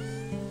line.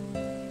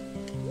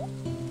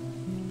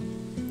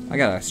 I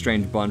got a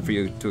strange bun for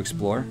you to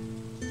explore.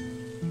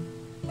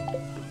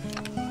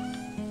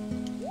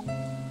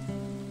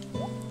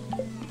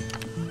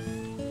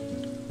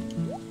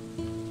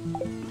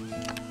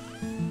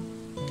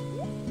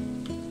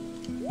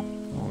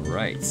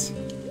 Right.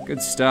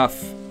 Good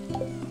stuff.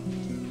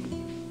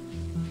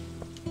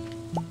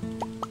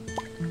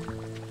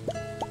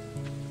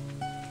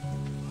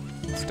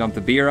 Let's dump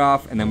the beer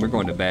off, and then we're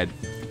going to bed.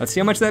 Let's see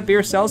how much that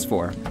beer sells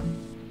for.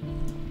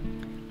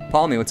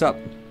 Palmy, what's up?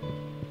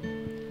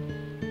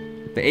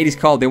 The 80s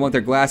called, they want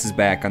their glasses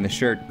back on the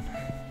shirt.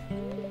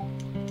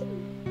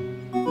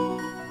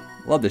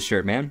 Love this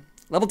shirt, man.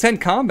 Level 10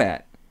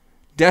 combat.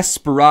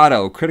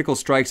 Desperado, critical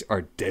strikes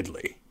are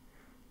deadly.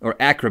 Or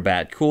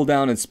Acrobat,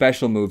 cooldown and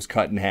special moves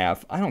cut in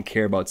half. I don't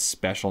care about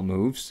special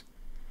moves.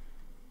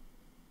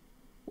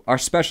 Our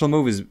special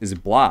move is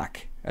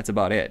block. That's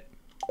about it.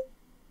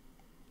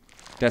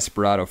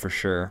 Desperado for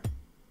sure.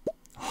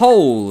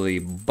 Holy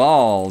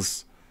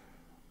balls.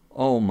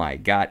 Oh my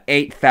god.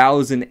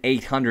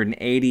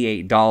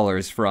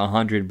 $8,888 for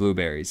 100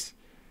 blueberries.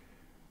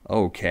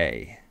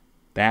 Okay.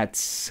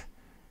 That's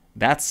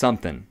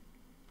something.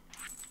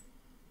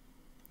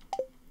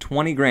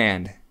 20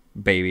 grand,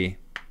 baby.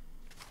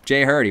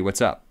 Jay Hardy,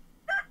 what's up?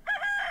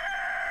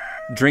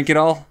 Drink it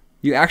all?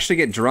 You actually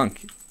get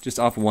drunk just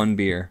off 1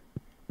 beer.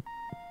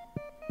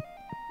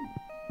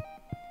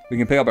 We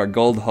can pick up our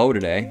gold hoe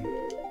today.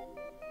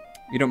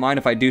 You don't mind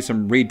if I do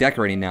some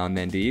redecorating now and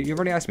then, do you? You've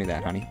already asked me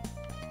that, honey.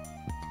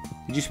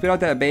 Did you spit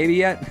out that baby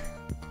yet?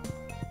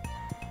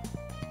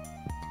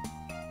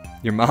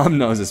 Your mom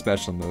knows a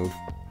special move.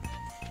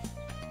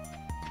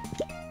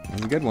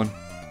 That's a good one.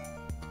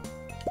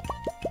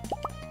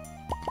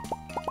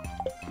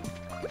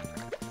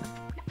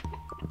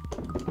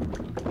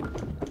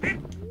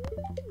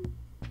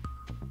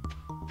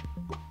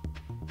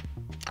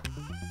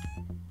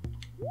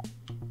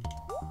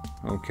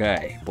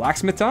 Okay,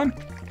 blacksmith time?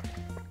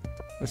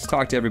 Let's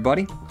talk to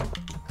everybody.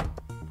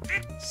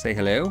 Say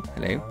hello.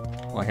 Hello.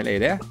 Oh, hello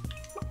there.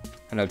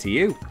 Hello to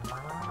you.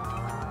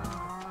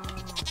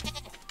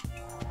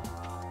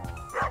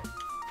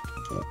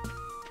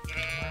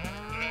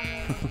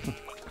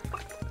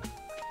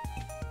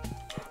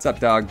 What's up,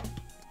 dog?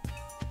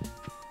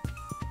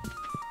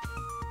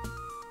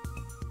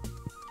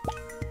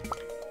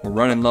 We're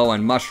running low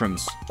on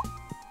mushrooms.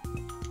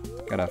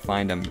 Gotta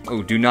find them.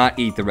 Oh, do not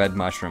eat the red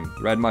mushroom.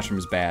 The red mushroom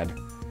is bad.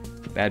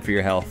 Bad for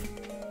your health.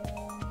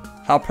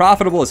 How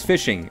profitable is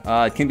fishing?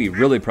 It can be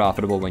really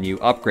profitable when you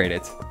upgrade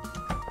it.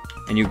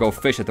 And you go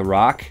fish at the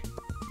rock.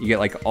 You get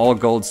like all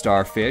gold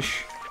star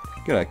fish.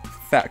 You get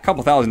a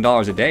couple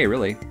 $1,000s a day,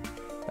 really.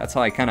 That's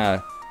how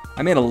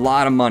I made a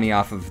lot of money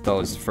off of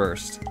those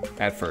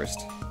at first.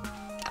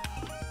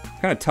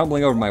 Kind of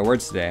tumbling over my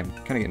words today. I'm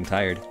kind of getting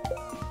tired.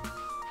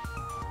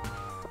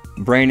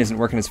 Brain isn't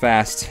working as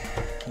fast.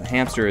 The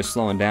hamster is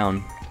slowing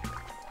down.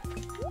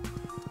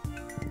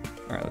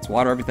 Alright, let's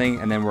water everything,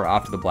 and then we're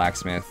off to the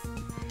blacksmith.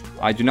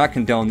 I do not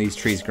condone these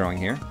trees growing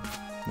here.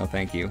 No,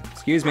 thank you.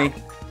 Excuse me.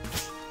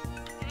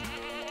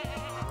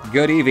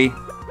 Good Eevee.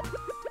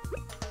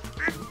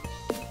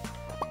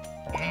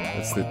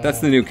 That's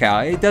the new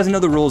cow. It doesn't know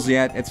the rules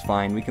yet. It's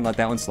fine. We can let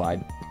that one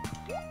slide.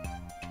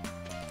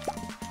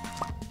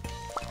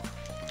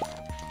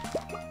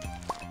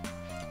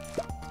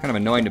 Kind of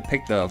annoying to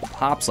pick the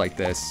hops like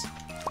this.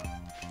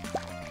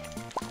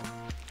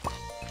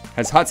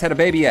 Has Huts had a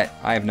baby yet?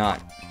 I have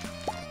not.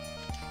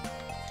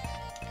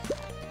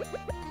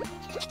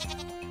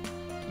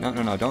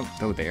 No, don't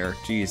go there.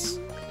 Jeez.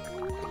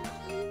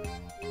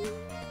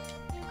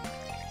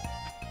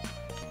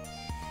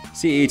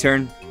 See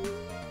E-turn.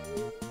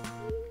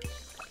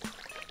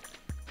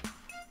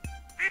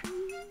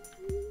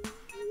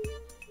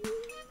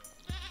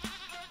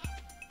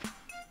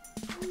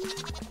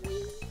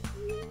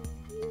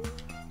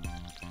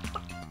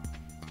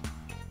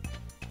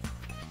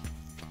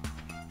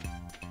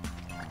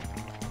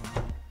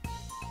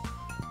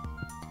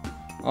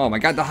 Oh my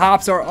god, the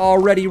hops are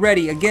already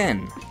ready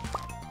again.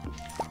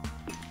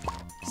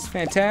 It's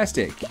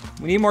fantastic.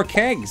 We need more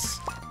kegs.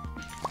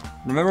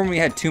 Remember when we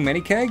had too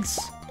many kegs?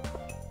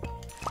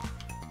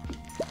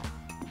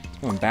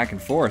 Going back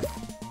and forth.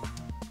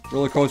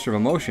 Roller coaster of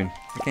emotion.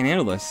 I can't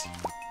handle this.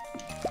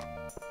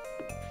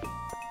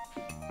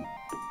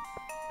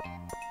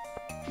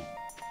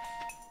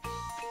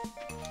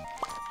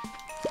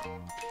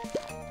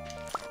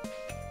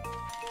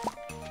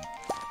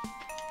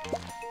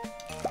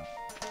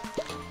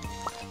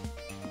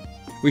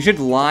 We should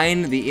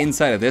line the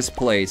inside of this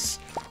place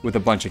with a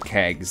bunch of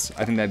kegs.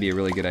 I think that'd be a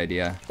really good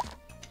idea.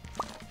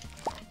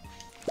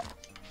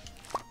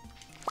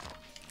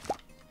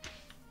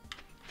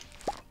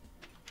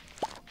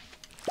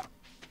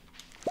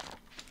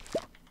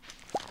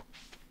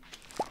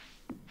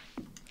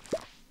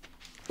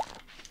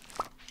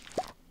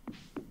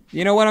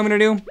 You know what I'm gonna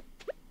do?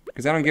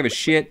 Because I don't give a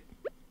shit.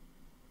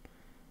 I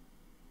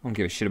don't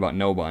give a shit about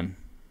no one.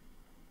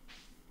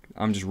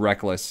 I'm just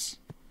reckless.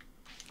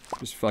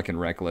 Just fucking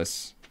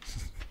reckless.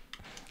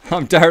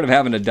 I'm tired of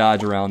having to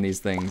dodge around these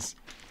things.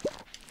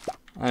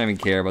 I don't even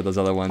care about those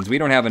other ones. We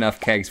don't have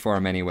enough kegs for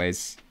them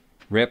anyways.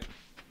 Rip.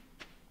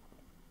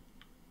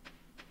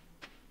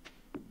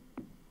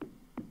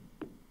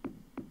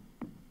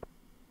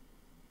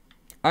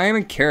 I don't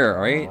even care,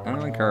 alright? I don't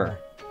even care.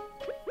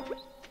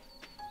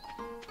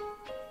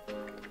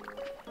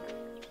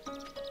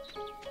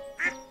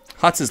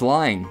 Huts is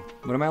lying.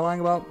 What am I lying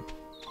about?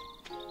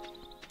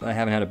 That I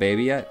haven't had a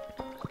baby yet?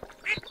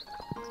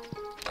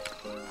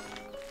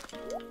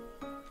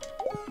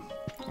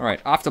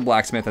 Alright, off to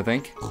blacksmith, I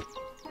think.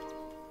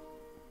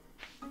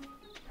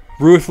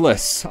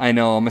 Ruthless. I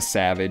know, I'm a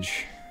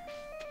savage.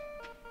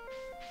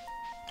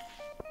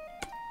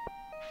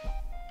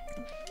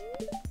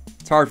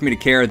 It's hard for me to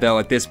care, though,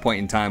 at this point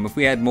in time. If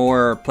we had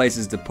more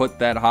places to put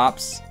that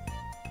hops,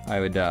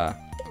 I would be a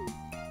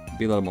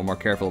little bit more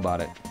careful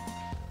about it.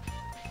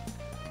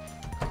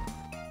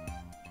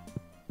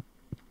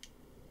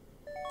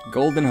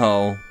 Golden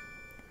hoe.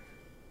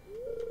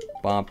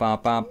 Ba ba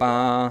ba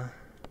ba.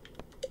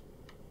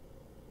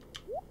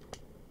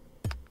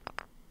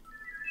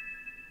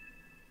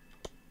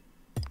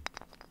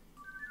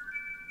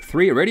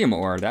 3 iridium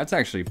ore, that's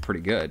actually pretty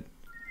good.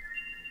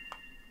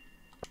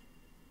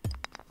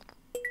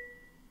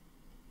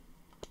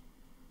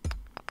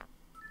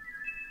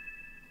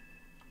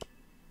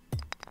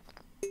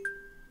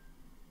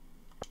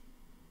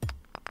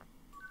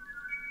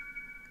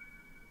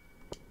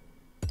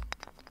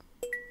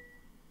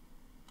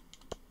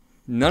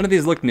 None of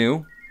these look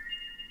new.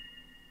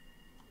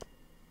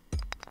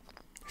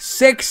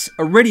 6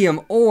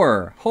 iridium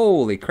ore!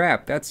 Holy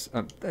crap, that's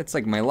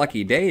like my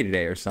lucky day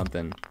today or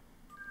something.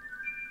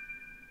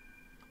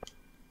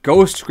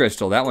 Ghost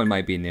crystal, that one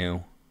might be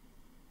new.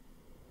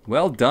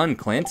 Well done,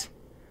 Clint.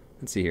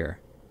 Let's see here.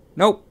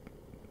 Nope.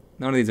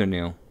 None of these are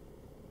new.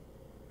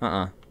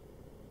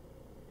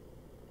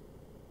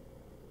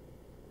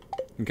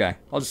 Okay,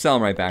 I'll just sell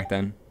them right back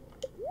then.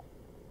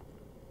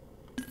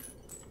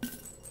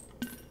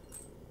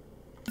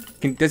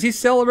 Does he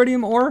sell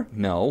iridium ore?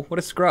 No. What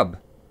a scrub.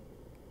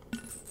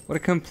 What a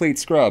complete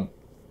scrub.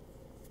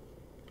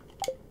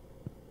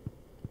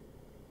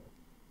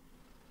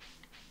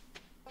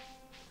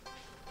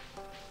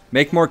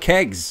 Make more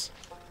kegs.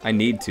 I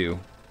need to.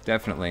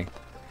 Definitely.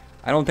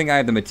 I don't think I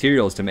have the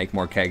materials to make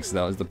more kegs,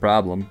 though, is the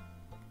problem.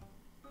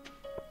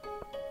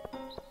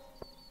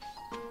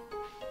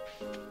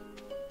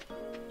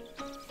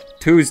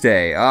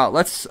 Tuesday. So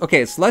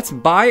let's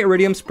buy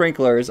iridium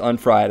sprinklers on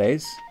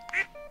Fridays.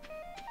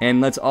 And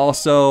let's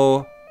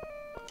also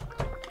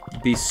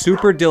be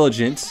super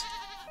diligent.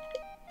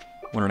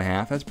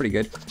 1.5, that's pretty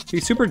good. Be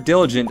super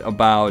diligent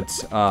about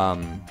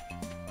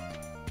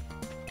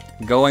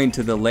going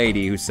to the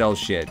lady who sells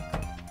shit.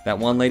 That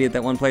one lady at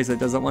that one place that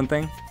does that one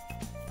thing?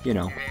 You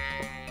know.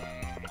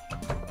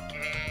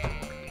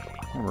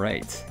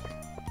 Alright.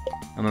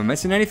 Am I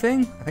missing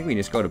anything? I think we can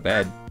just go to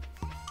bed.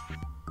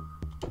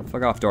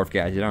 Fuck off, Dwarf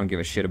Gadget. I don't give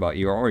a shit about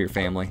you or your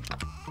family.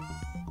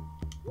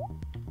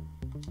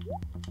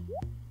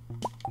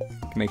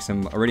 Can make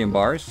some iridium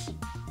bars.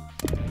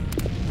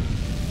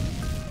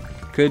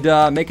 Could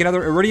make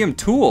another iridium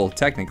tool,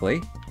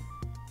 technically.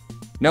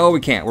 No, we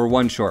can't. We're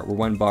 1 short. We're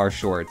 1 bar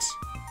short.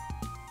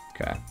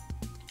 Okay.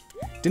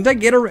 Didn't I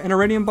get an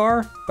iridium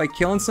bar by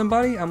killing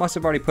somebody? I must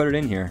have already put it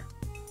in here.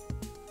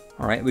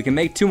 All right, we can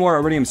make 2 more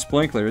iridium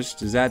sprinklers.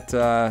 Does that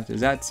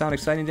sound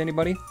exciting to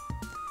anybody?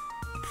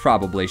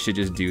 Probably should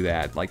just do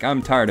that. Like,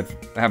 I'm tired of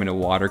having to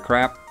water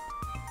crap.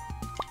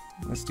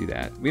 Let's do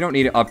that. We don't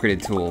need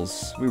upgraded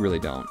tools. We really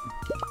don't.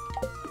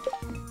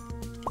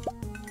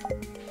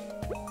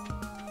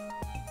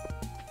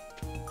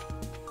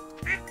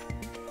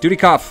 Duty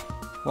Cough,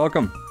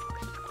 welcome.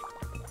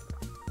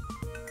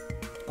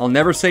 I'll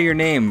never say your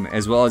name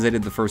as well as I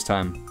did the first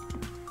time.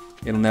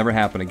 It'll never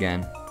happen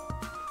again.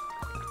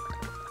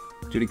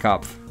 Judy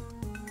Kopf.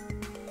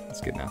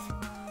 That's good enough.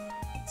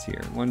 It's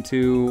here. 1,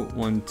 2,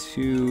 1,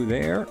 2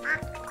 there.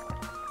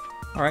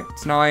 Alright,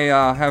 so now I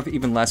have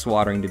even less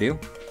watering to do.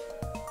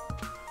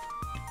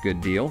 Good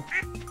deal.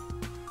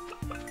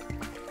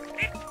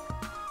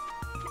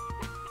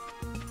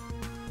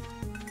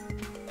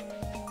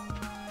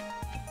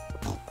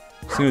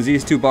 As soon as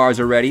these 2 bars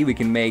are ready, we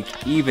can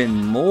make even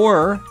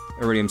more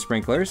iridium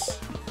sprinklers.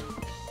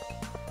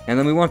 And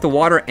then we won't have to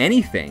water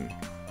anything.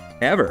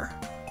 Ever.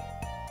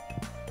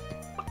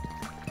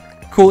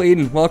 Cool,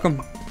 Eden.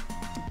 Welcome.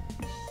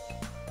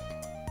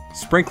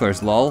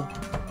 Sprinklers, lol.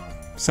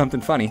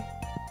 Something funny.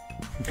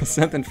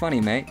 Something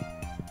funny, mate.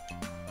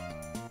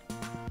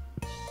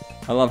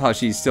 I love how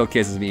she still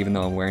kisses me even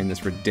though I'm wearing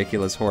this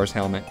ridiculous horse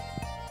helmet.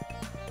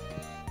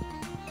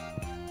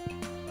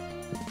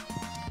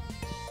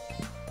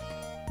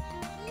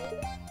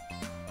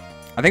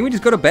 I think we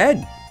just go to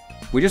bed.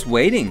 We're just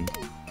waiting.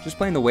 Just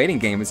playing the waiting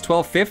game. It's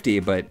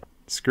 12:50, but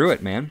screw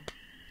it, man.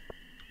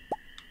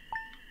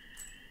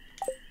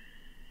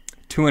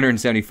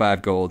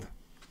 275 gold.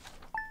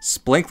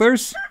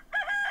 Sprinklers?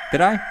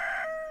 Did I?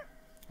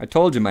 I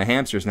told you my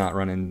hamster's not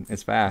running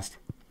as fast.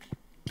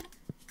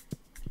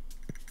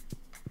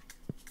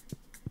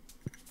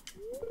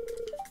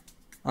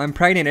 I'm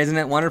pregnant, isn't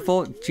it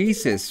wonderful?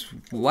 Jesus,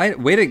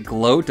 way to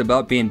gloat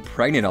about being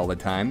pregnant all the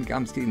time.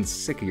 I'm getting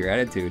sick of your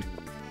attitude.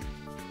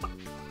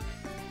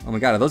 Oh my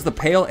god, are those the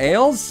pale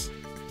ales?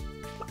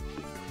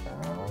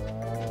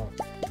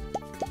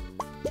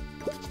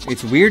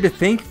 It's weird to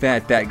think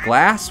that that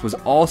glass was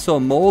also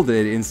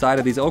molded inside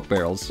of these oak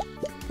barrels.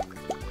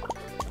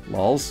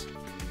 Lols.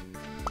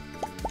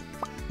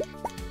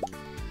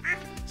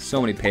 So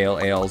many pale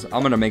ales.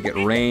 I'm gonna make it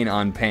rain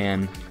on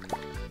Pan.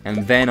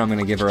 And then I'm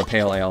gonna give her a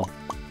pale ale.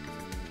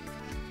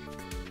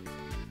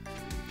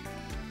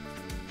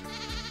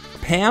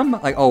 Pam?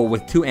 Like, oh,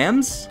 with 2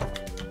 M's?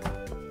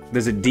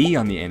 There's a D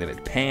on the end of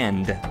it.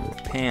 Panned.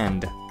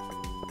 Panned.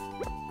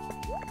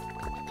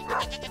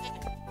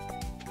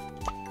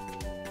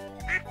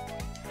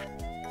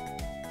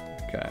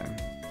 Okay.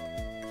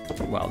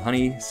 Wild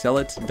honey, sell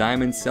it.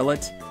 Diamond, sell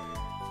it.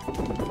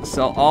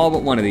 Sell all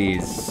but one of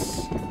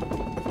these.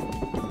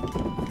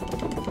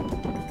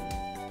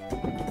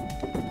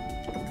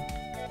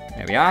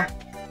 There we are.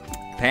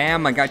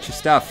 Pam, I got your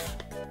stuff.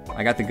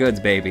 I got the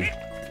goods, baby.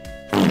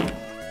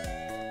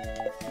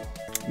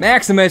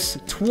 Maximus,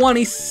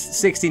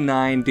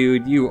 2069,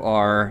 dude, you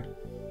are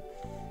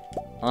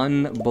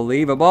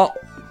unbelievable.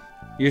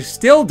 You're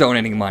still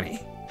donating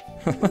money.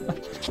 I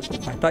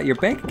thought your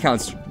bank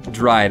account's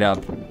dried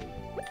up.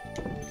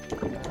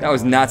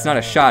 That's not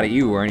a shot at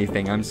you or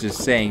anything. I'm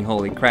just saying,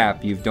 holy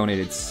crap, you've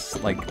donated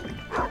like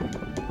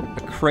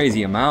a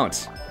crazy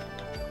amount.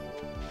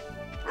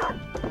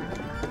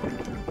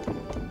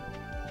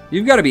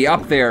 You've got to be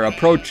up there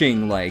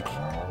approaching like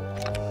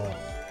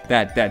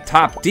that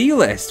top D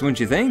list, wouldn't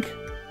you think?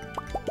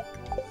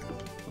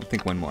 I'll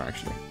think one more,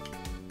 actually.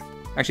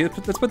 Actually,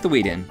 let's put the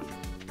wheat in.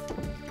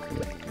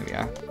 There we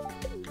are.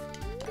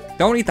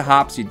 Don't eat the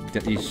hops, you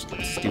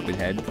stupid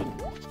head.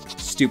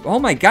 Oh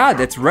my god,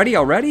 that's ready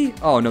already?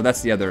 Oh no,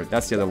 that's the other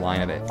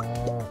line of it.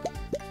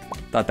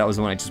 Thought that was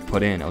the one I just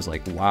put in. I was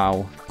like,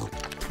 wow.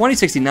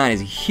 2069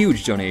 is a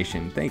huge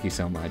donation. Thank you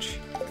so much.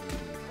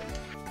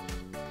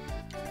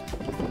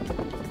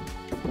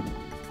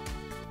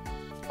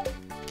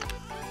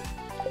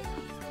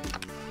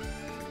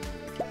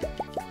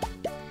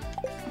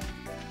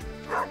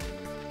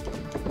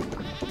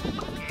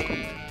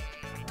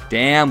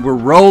 Damn, we're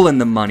rolling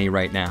the money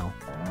right now.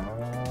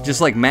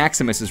 Just like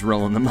Maximus is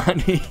rolling the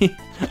money.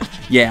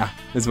 Yeah,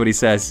 that's what he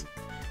says.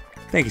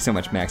 Thank you so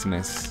much,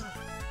 Maximus.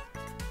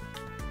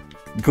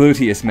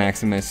 Gluteus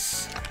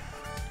Maximus.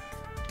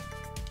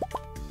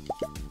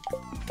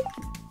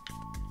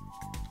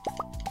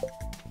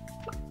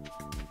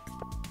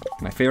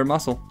 favorite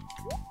muscle.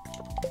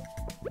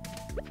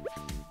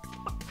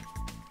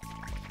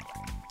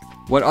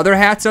 What other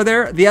hats are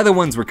there? The other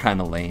ones were kind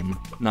of lame,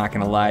 not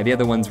gonna lie. The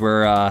other ones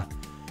were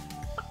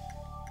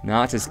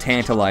not as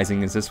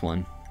tantalizing as this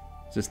one.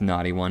 It's this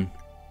naughty one.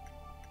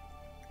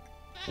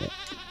 I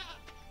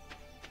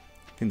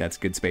think that's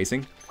good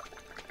spacing.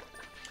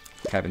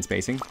 Kevin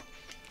spacing.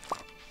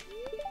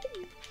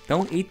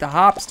 Don't eat the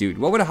hops, dude.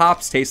 What would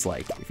hops taste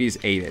like if you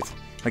just ate it?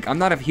 Like, I'm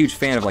not a huge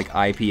fan of like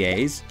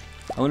IPAs.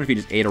 I wonder if you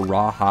just ate a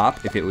raw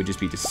hop, if it would just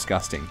be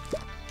disgusting.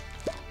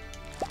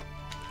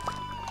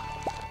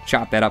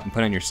 Chop that up and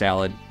put it on your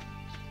salad.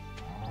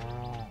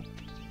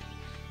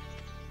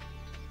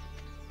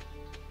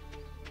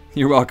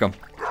 You're welcome.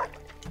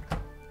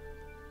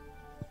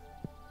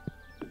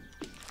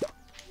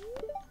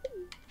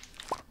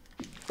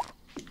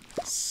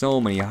 So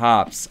many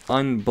hops.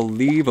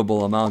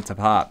 Unbelievable amounts of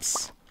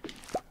hops.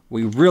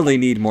 We really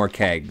need more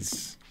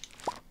kegs.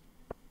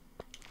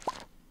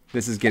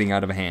 This is getting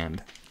out of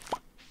hand.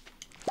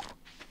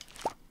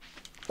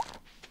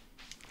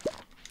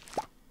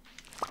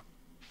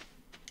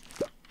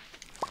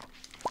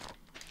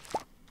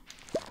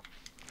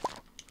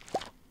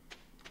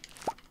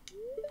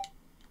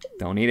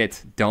 Don't eat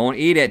it. Don't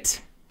eat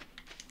it.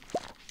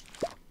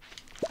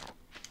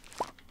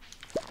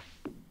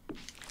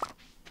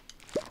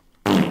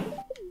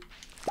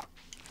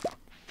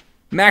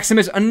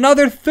 Maximus,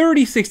 another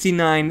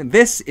 3069.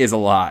 This is a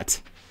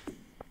lot.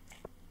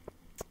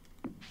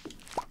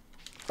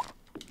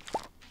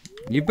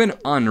 You've been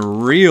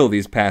unreal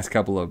these past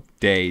couple of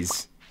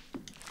days.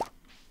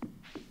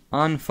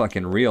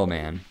 Unfucking real,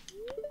 man.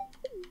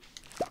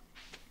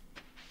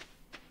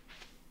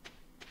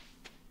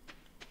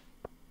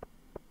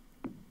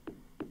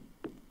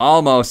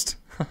 Almost.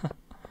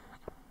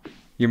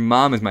 Your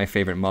mom is my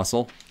favorite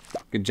muscle.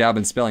 Good job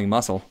in spelling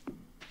muscle.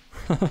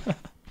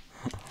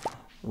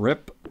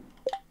 Rip.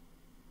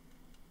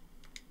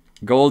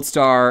 Gold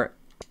star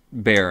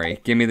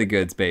berry. Give me the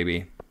goods,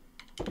 baby.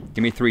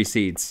 Give me 3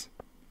 seeds.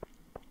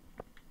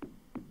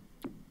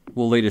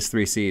 We'll lead us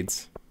 3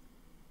 seeds.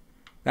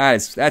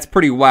 That's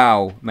pretty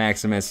wow,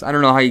 Maximus. I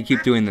don't know how you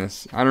keep doing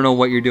this. I don't know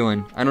what you're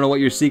doing. I don't know what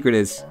your secret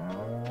is.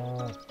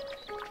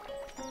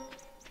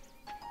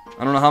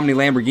 I don't know how many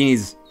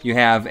Lamborghinis you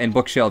have and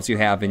bookshelves you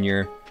have in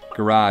your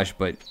garage,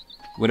 but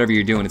whatever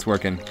you're doing, it's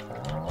working.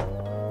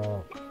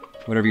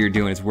 Whatever you're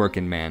doing, it's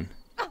working, man.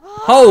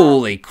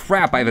 Holy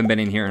crap, I haven't been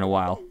in here in a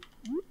while.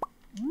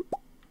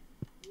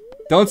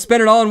 Don't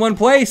spend it all in one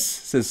place,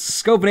 says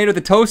Scopinator the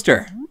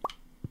Toaster.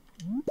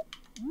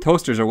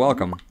 Toasters are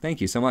welcome.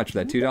 Thank you so much for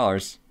that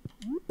 $2.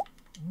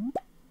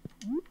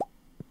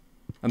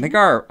 I think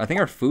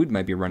our food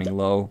might be running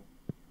low.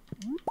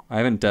 I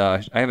haven't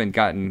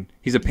gotten.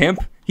 He's a pimp?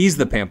 He's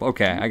the pimp.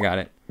 Okay, I got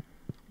it.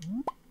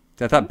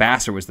 I thought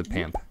Basser was the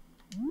pimp.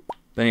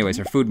 But anyways,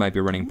 our food might be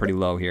running pretty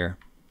low here.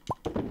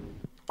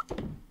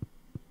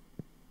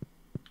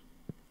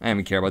 I don't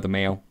even care about the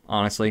mail,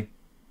 honestly.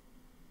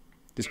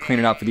 Just clean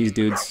it up for these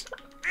dudes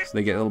so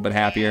they get a little bit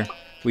happier.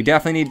 We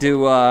definitely need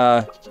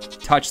to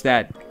touch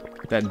that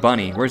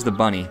bunny. Where's the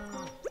bunny?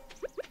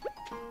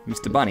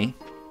 Mr. Bunny.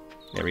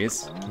 There he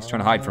is. He's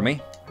trying to hide from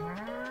me.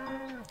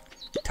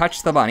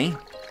 Touch the bunny.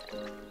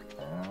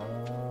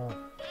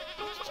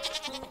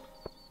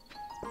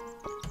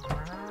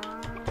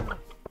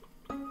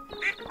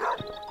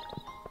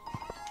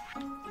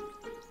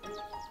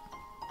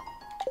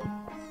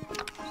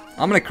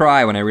 I'm gonna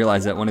cry when I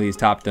realize that one of these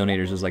top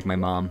donators is like my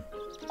mom.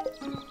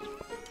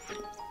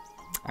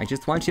 I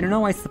just want you to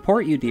know I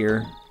support you,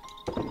 dear.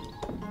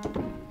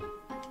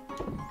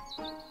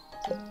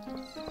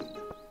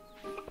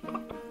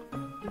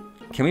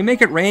 Can we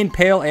make it rain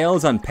pale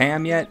ales on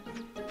Pam yet?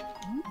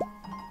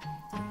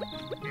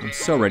 I'm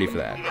so ready for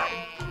that.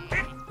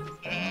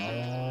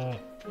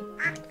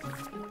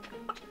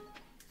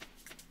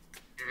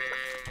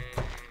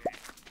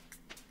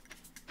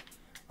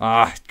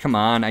 Ah, come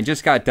on. I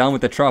just got done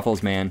with the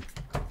truffles, man.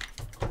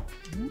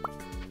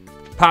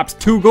 Pops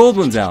 2 gold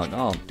ones out.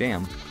 Oh,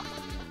 damn.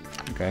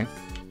 Okay.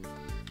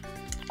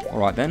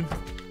 Alright then.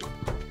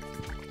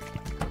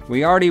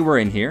 We already were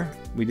in here.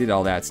 We did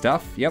all that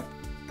stuff. Yep.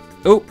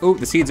 Oh,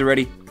 the seeds are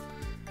ready.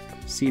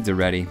 Seeds are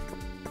ready.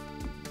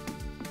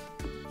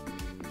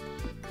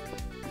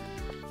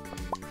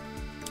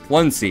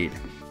 One seed.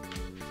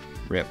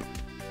 Rip.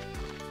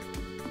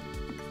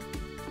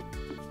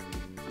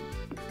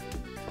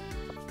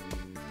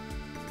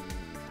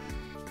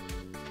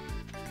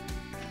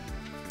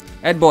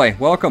 Ed boy,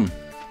 welcome.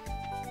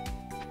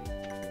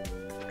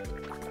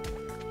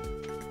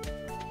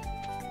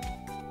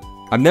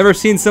 I've never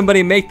seen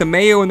somebody make the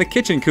mayo in the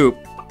kitchen coop.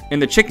 In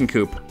the chicken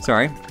coop,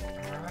 sorry.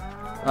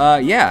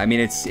 Yeah, I mean,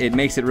 it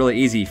makes it really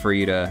easy for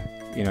you to,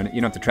 you know, you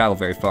don't have to travel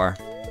very far.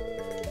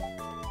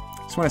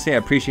 Just want to say I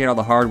appreciate all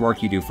the hard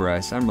work you do for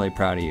us. I'm really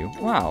proud of you.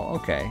 Wow,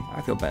 okay,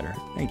 I feel better.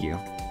 Thank you.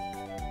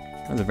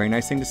 That was a very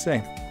nice thing to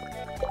say.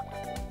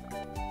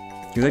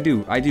 Because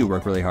I do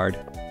work really hard.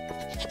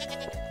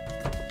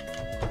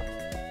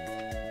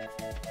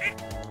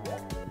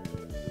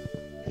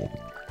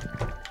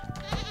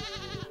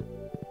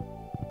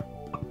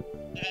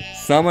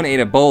 Someone ate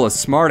a bowl of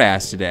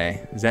smartass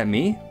today. Is that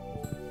me?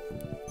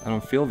 I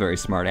don't feel very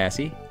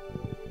smartassy.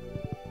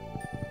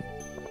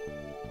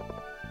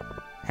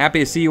 Happy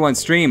to see you on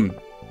stream.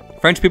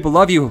 French people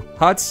love you,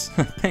 Huts.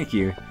 Thank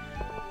you.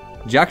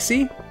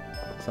 Juxi?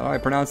 Is that how I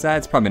pronounce that?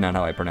 It's probably not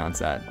how I pronounce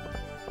that.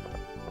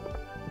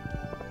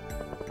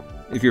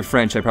 If you're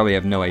French, I probably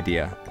have no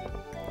idea.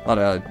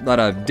 A lot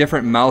of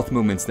different mouth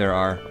movements there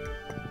are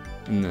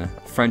in the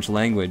French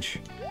language.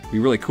 It'd be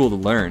really cool to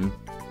learn.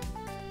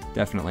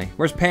 Definitely.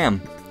 Where's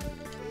Pam?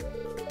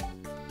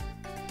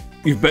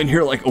 You've been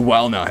here like a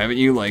while now, haven't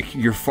you? Like,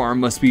 your farm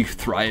must be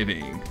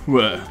thriving.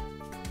 Whoa.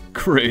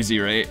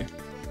 Crazy, right?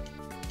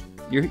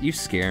 You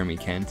scare me,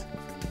 Kent.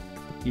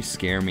 You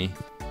scare me.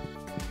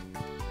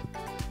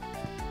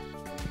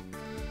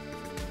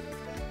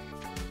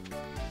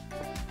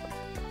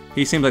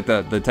 He seems like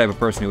the type of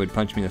person who would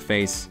punch me in the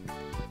face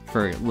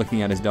for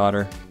looking at his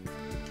daughter.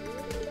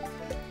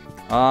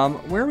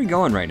 Where are we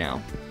going right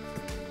now?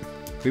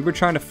 We were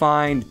trying to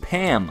find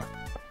Pam.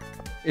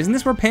 Isn't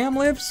this where Pam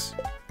lives?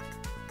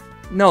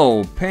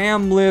 No,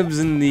 Pam lives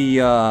in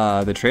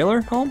the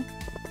trailer home?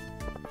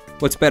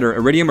 What's better,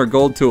 iridium or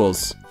gold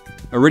tools?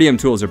 Iridium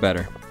tools are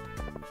better.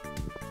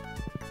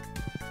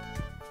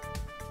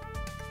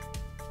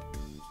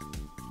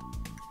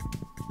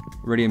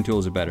 Iridium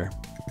tools are better.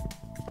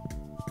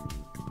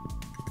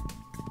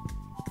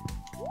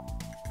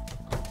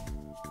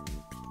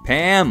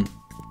 Pam!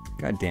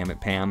 God damn it,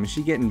 Pam. Is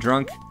she getting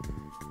drunk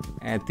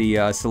at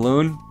the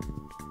saloon?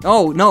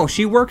 Oh, no,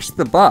 she works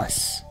the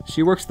bus.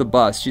 She works the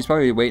bus. She's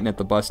probably waiting at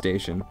the bus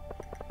station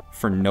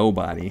for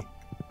nobody.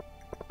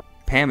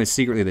 Pam is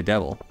secretly the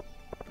devil.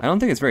 I don't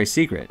think it's very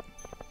secret.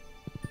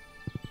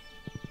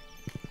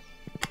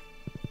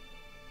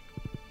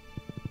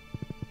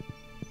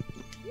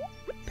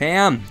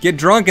 Pam, get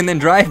drunk and then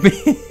drive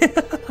me.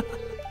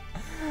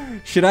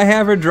 Should I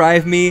have her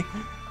drive me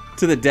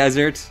to the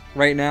desert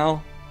right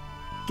now?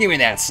 Give me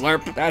that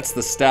slurp. That's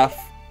the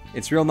stuff.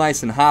 It's real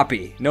nice and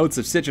hoppy. Notes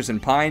of citrus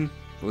and pine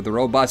with a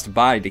robust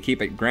body to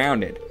keep it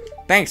grounded.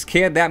 Thanks,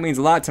 kid. That means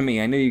a lot to me.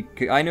 I knew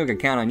I could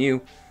count on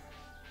you.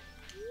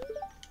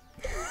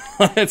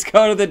 Let's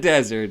go to the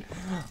desert.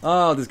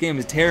 Oh, this game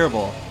is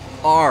terrible.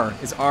 R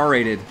is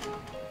R-rated.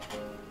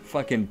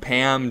 Fucking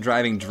Pam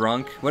driving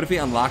drunk. What if we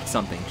unlocked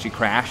something? She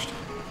crashed.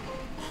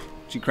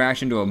 She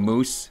crashed into a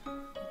moose.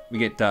 We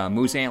get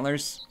moose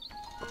antlers.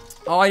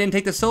 Oh, I didn't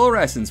take the solo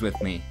lessons with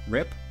me.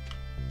 Rip.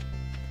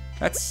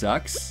 That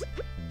sucks.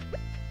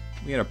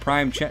 We had a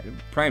prime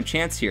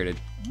chance here to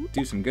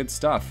do some good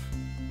stuff.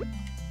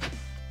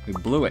 We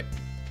blew it.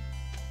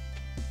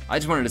 I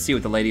just wanted to see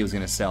what the lady was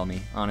gonna sell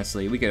me.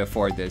 Honestly, we could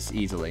afford this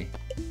easily.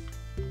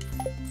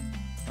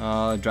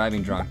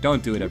 Driving drunk.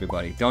 Don't do it,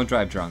 everybody. Don't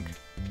drive drunk.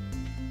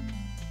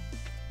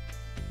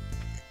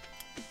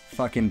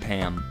 Fucking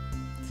Pam.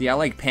 See, I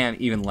like Pam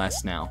even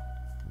less now.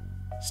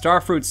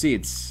 Starfruit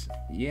seeds.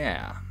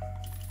 Yeah.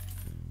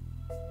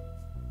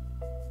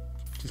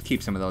 Just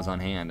keep some of those on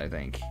hand, I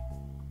think.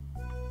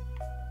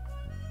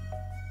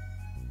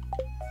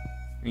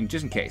 I mean,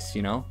 just in case,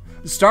 you know?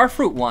 The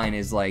starfruit wine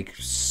is, like,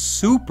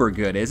 super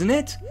good, isn't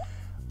it?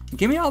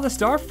 Give me all the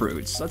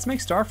starfruits. Let's make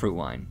starfruit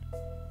wine.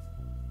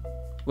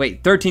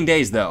 Wait, 13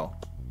 days, though.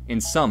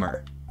 In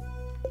summer.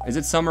 Is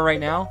it summer right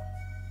now?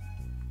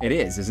 It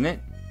is, isn't it?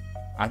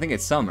 I think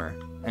it's summer.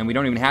 And we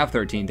don't even have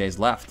 13 days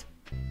left.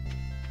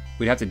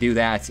 We'd have to do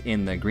that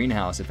in the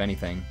greenhouse, if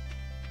anything.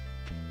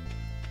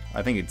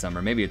 I think it's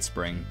summer. Maybe it's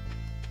spring.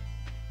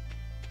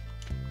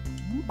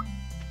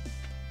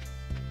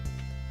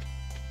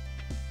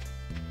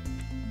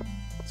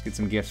 Let's get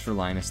some gifts for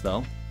Linus,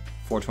 though.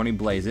 420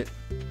 Blaze It.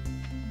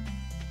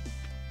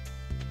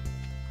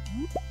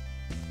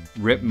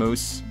 Rip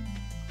Moose.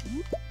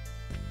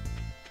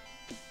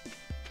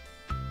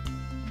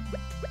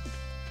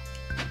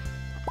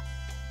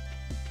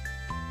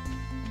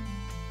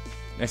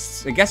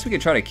 I guess we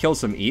could try to kill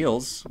some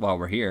eels while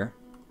we're here.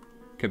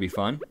 Could be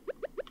fun.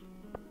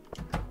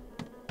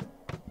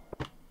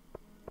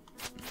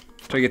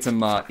 Try to get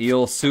some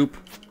eel soup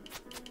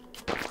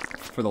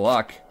for the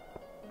luck.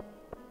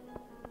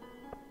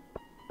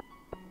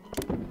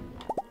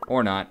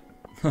 Or not.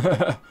 We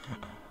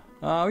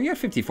got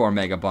 54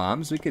 mega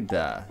bombs. We could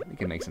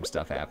make some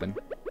stuff happen.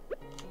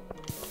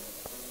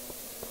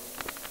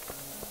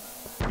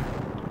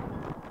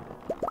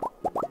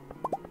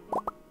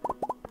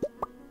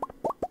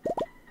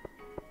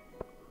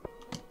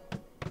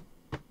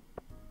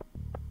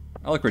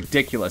 I look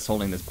ridiculous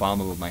holding this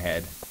bomb above my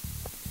head.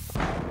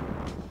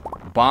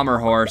 Bomber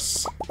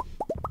horse.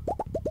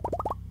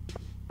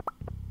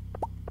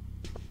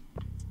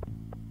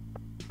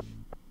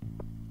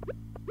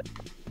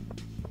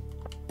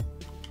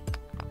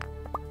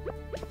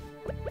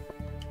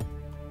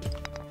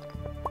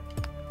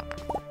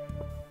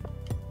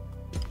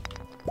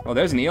 Oh,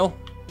 there's an eel.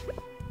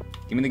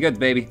 Give me the goods,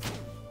 baby.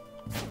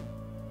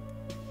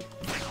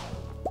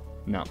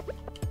 No.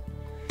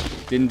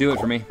 Didn't do it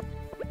for me.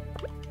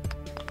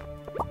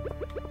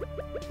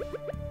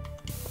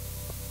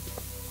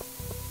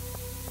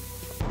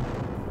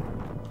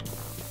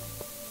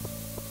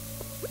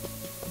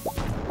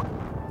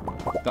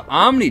 The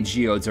Omni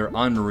Geodes are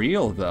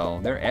unreal, though.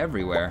 They're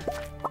everywhere.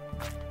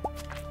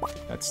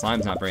 That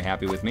slime's not very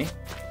happy with me.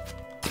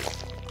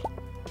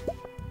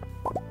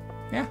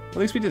 Yeah, at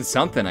least we did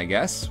something, I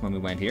guess, when we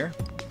went here.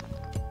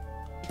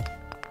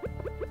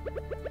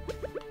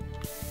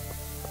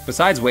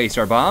 Besides waste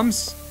our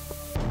bombs.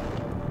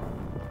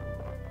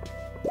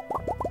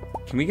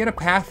 Can we get a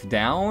path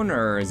down,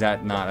 or is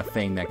that not a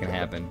thing that can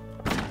happen?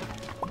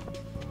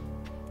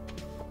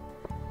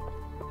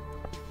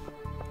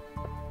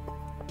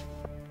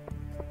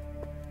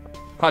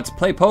 Let's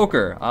play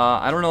poker.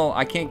 I don't know,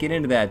 I can't get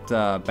into that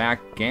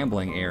back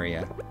gambling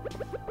area.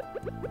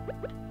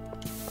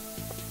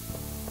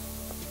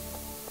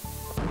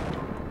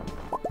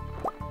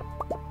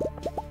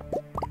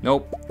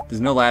 Nope,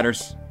 there's no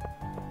ladders.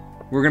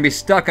 We're gonna be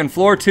stuck on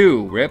floor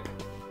 2, rip.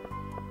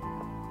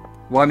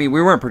 Well, I mean,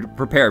 we weren't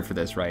prepared for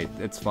this, right?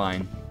 It's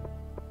fine.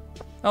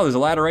 Oh, there's a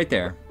ladder right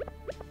there.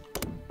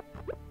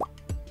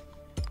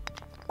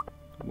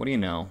 What do you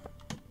know?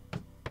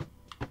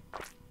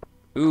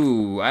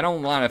 Ooh, I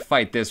don't want to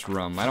fight this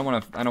room. I don't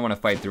want to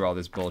fight through all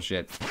this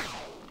bullshit.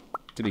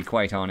 To be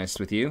quite honest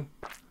with you,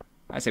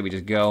 I say we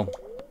just go.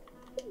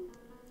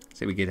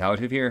 Say we get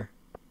out of here.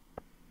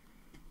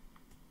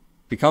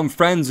 Become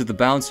friends with the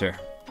bouncer.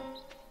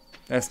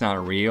 That's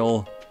not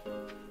real.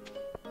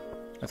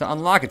 I have to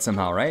unlock it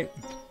somehow, right?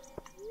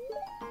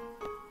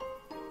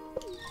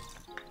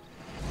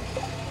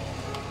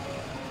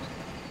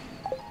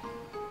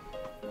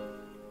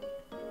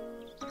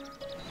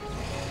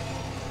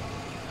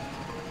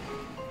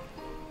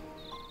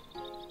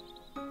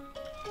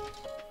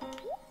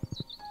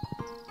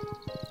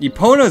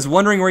 Epona's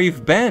wondering where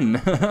you've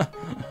been.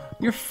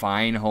 You're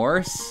fine,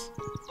 horse.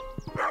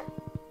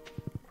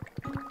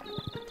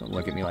 Don't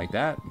look at me like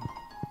that.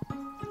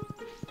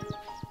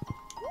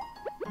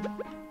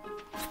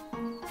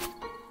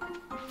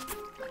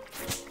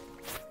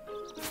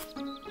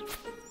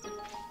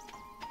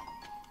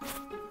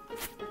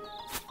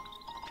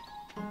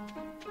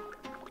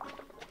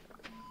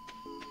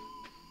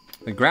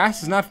 The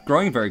grass is not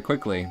growing very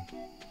quickly.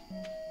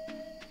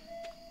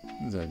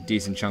 There's a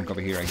decent chunk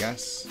over here, I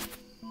guess.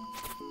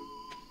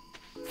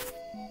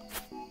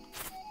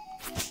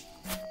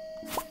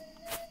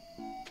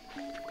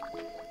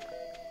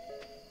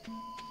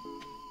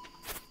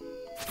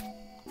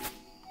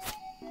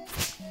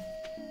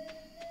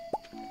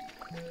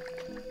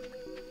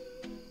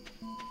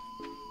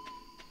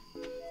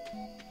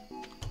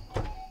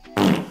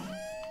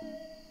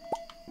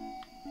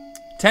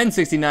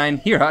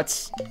 $10.69 here,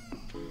 Huts.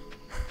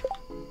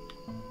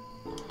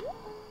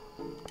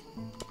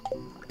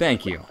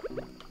 Thank you.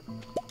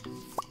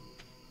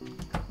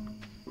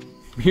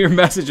 Your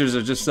messages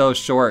are just so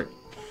short.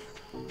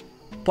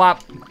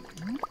 Plop.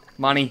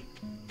 Money.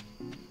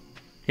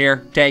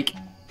 Here, take.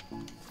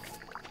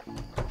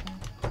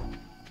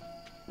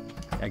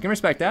 I can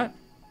respect that.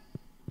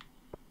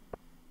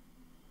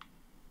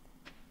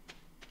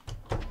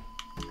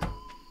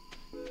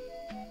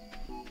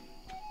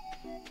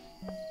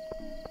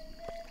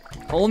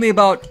 Only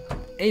about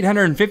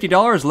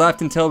 $850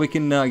 left until we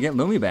can get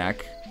Lumi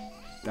back.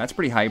 That's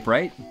pretty hype,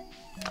 right?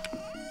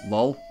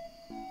 Lol.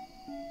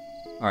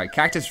 Alright,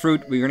 cactus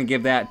fruit, we're gonna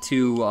give that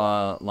to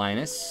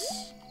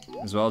Linus,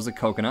 as well as the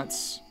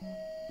coconuts.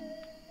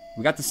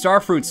 We got the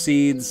starfruit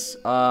seeds.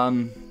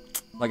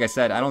 Like I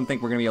said, I don't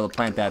think we're gonna be able to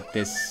plant that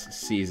this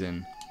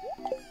season.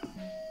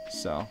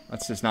 So,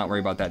 let's just not worry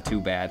about that too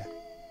bad.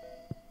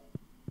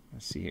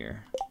 Let's see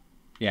here.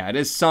 Yeah, it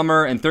is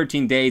summer, and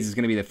 13 days is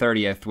gonna be the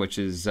 30th, which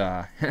is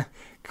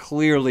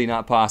clearly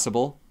not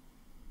possible.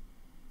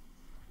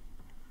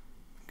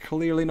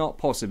 Clearly not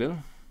possible.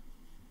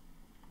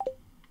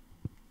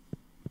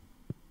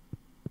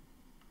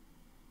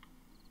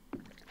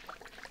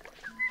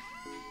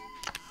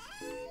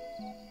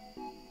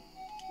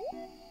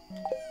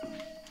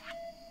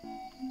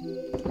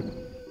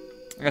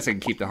 I guess I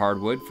can keep the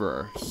hardwood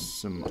for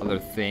some other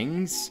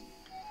things.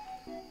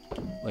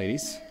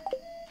 Ladies.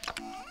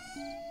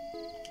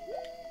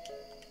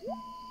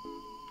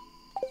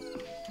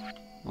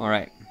 All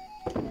right.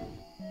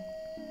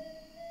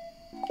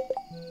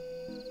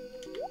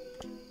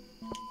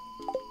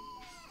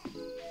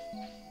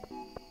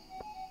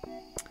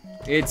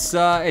 It's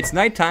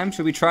nighttime.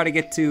 Should we try to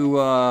get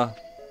to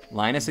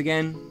Linus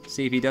again?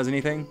 See if he does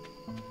anything.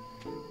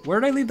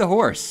 Where did I leave the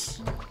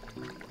horse?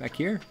 Back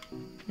here?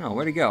 No,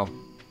 where'd he go?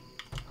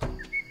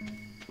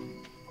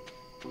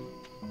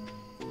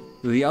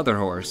 The other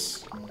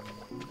horse.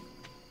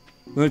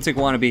 Lunatic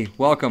wannabe,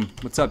 welcome.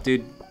 What's up,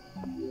 dude?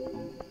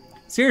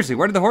 Seriously,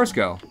 where did the horse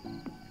go?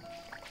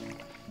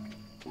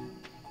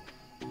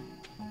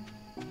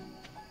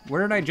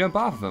 Where did I jump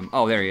off of him?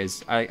 Oh, there he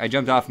is. I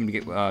jumped off him to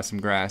get some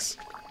grass.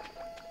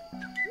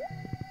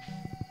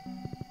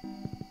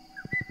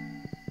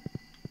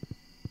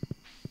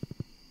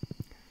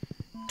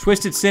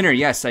 Twisted Sinner,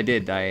 yes, I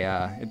did.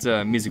 It's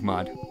a music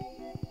mod.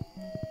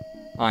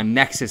 On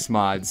Nexus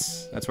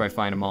Mods. That's where I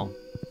find them all.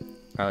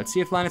 Alright, let's see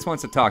if Linus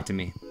wants to talk to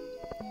me.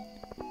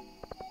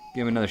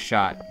 Give him another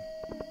shot.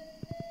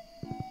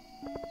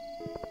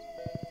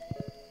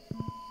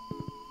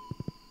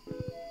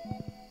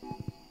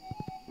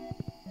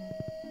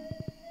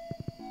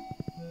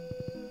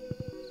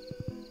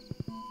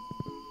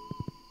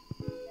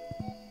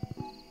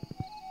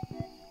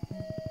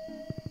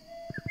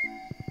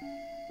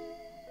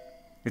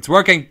 It's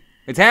working.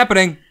 It's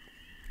happening.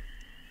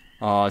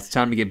 Oh, it's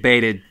time to get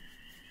baited.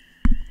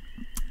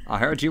 I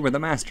heard you were the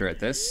master at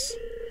this.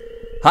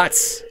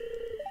 Huts!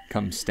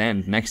 Come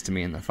stand next to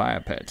me in the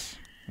fire pit.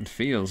 It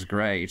feels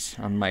great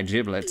on my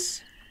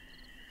giblets.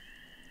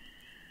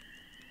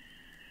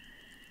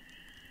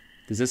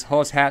 Does this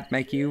horse hat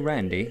make you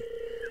Randy?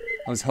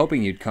 I was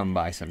hoping you'd come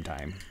by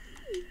sometime.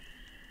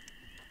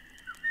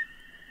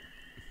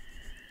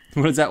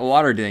 What does that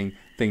water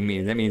thing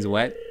mean? That means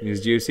wet? It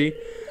means juicy?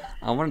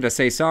 I wanted to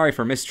say sorry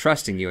for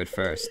mistrusting you at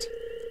first.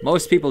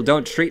 Most people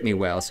don't treat me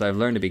well, so I've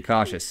learned to be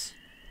cautious.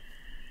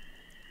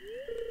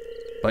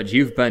 But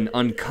you've been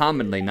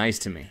uncommonly nice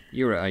to me.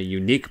 You're a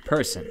unique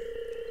person.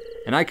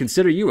 And I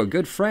consider you a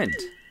good friend.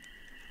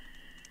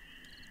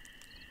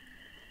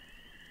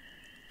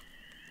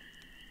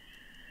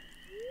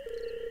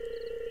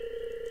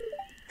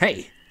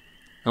 Hey,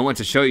 I want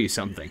to show you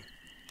something.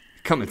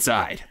 Come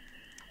inside.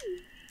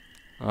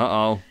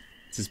 Uh-oh.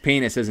 It's his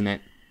penis, isn't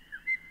it?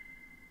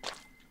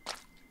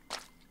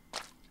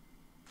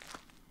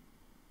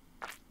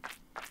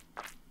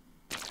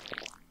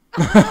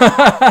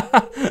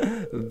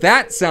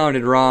 That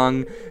sounded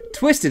wrong.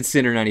 Twisted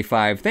Sinner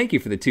 95, thank you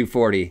for the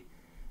 240.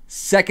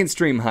 Second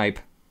stream hype.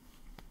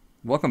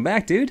 Welcome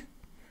back, dude.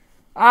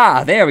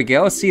 Ah, there we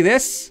go. See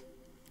this?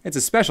 It's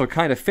a special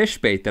kind of fish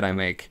bait that I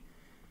make.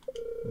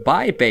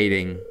 By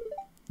baiting.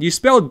 You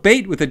spelled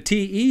bait with a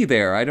T-E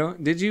there.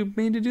 Did you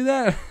mean to do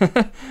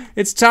that?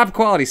 It's top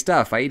quality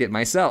stuff. I eat it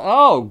myself.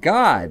 Oh,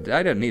 God.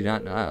 I don't need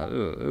not.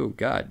 Oh,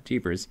 God.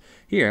 Jeepers.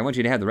 Here, I want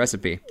you to have the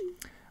recipe.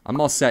 I'm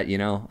all set, you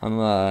know. I'm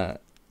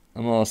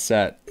all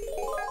set.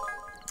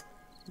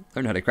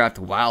 Learn how to craft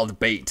wild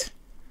bait.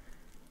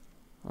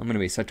 I'm gonna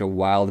be such a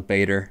wild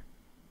baiter.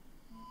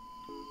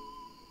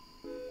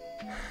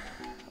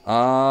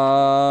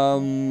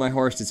 My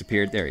horse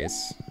disappeared. There he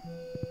is.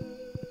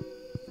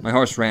 My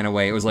horse ran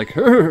away. It was like,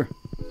 the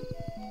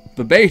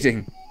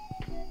baiting.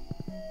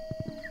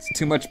 It's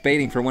too much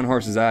baiting for one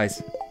horse's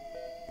eyes.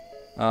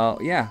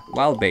 Yeah,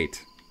 wild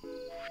bait.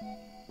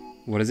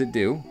 What does it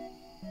do?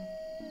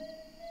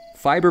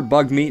 Fiber,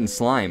 bug meat, and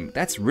slime.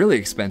 That's really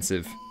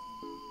expensive.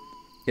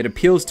 It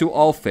appeals to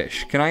all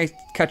fish. Can I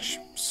catch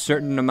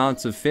certain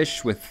amounts of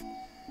fish with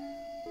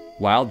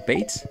wild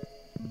bait?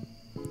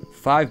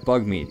 5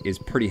 bug meat is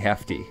pretty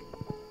hefty.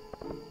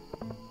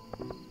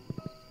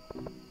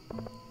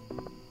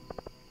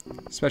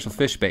 Special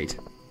fish bait.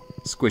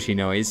 Squishy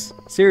noise.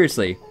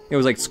 Seriously, it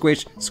was like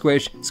squish,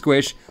 squish,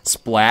 squish,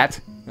 splat.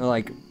 They're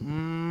like,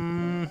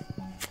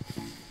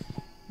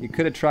 You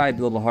could have tried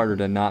a little harder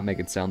to not make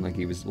it sound like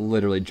he was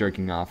literally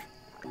jerking off.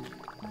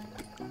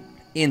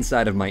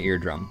 Inside of my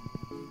eardrum.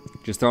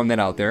 Just throwing that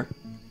out there.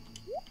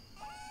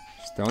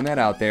 Just throwing that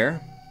out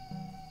there.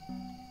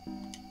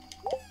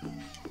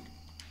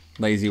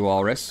 Lazy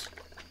Walrus.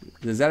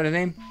 Is that a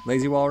name?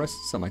 Lazy Walrus?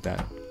 Something like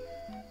that.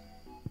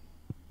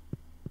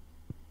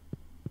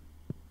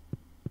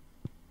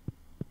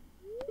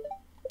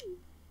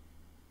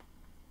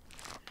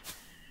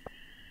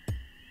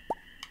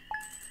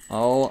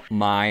 Oh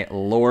my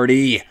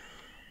lordy.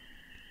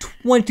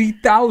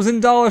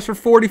 $20,000 for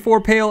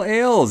 44 pale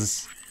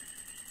ales.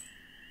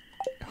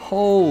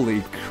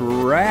 Holy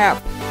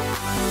crap.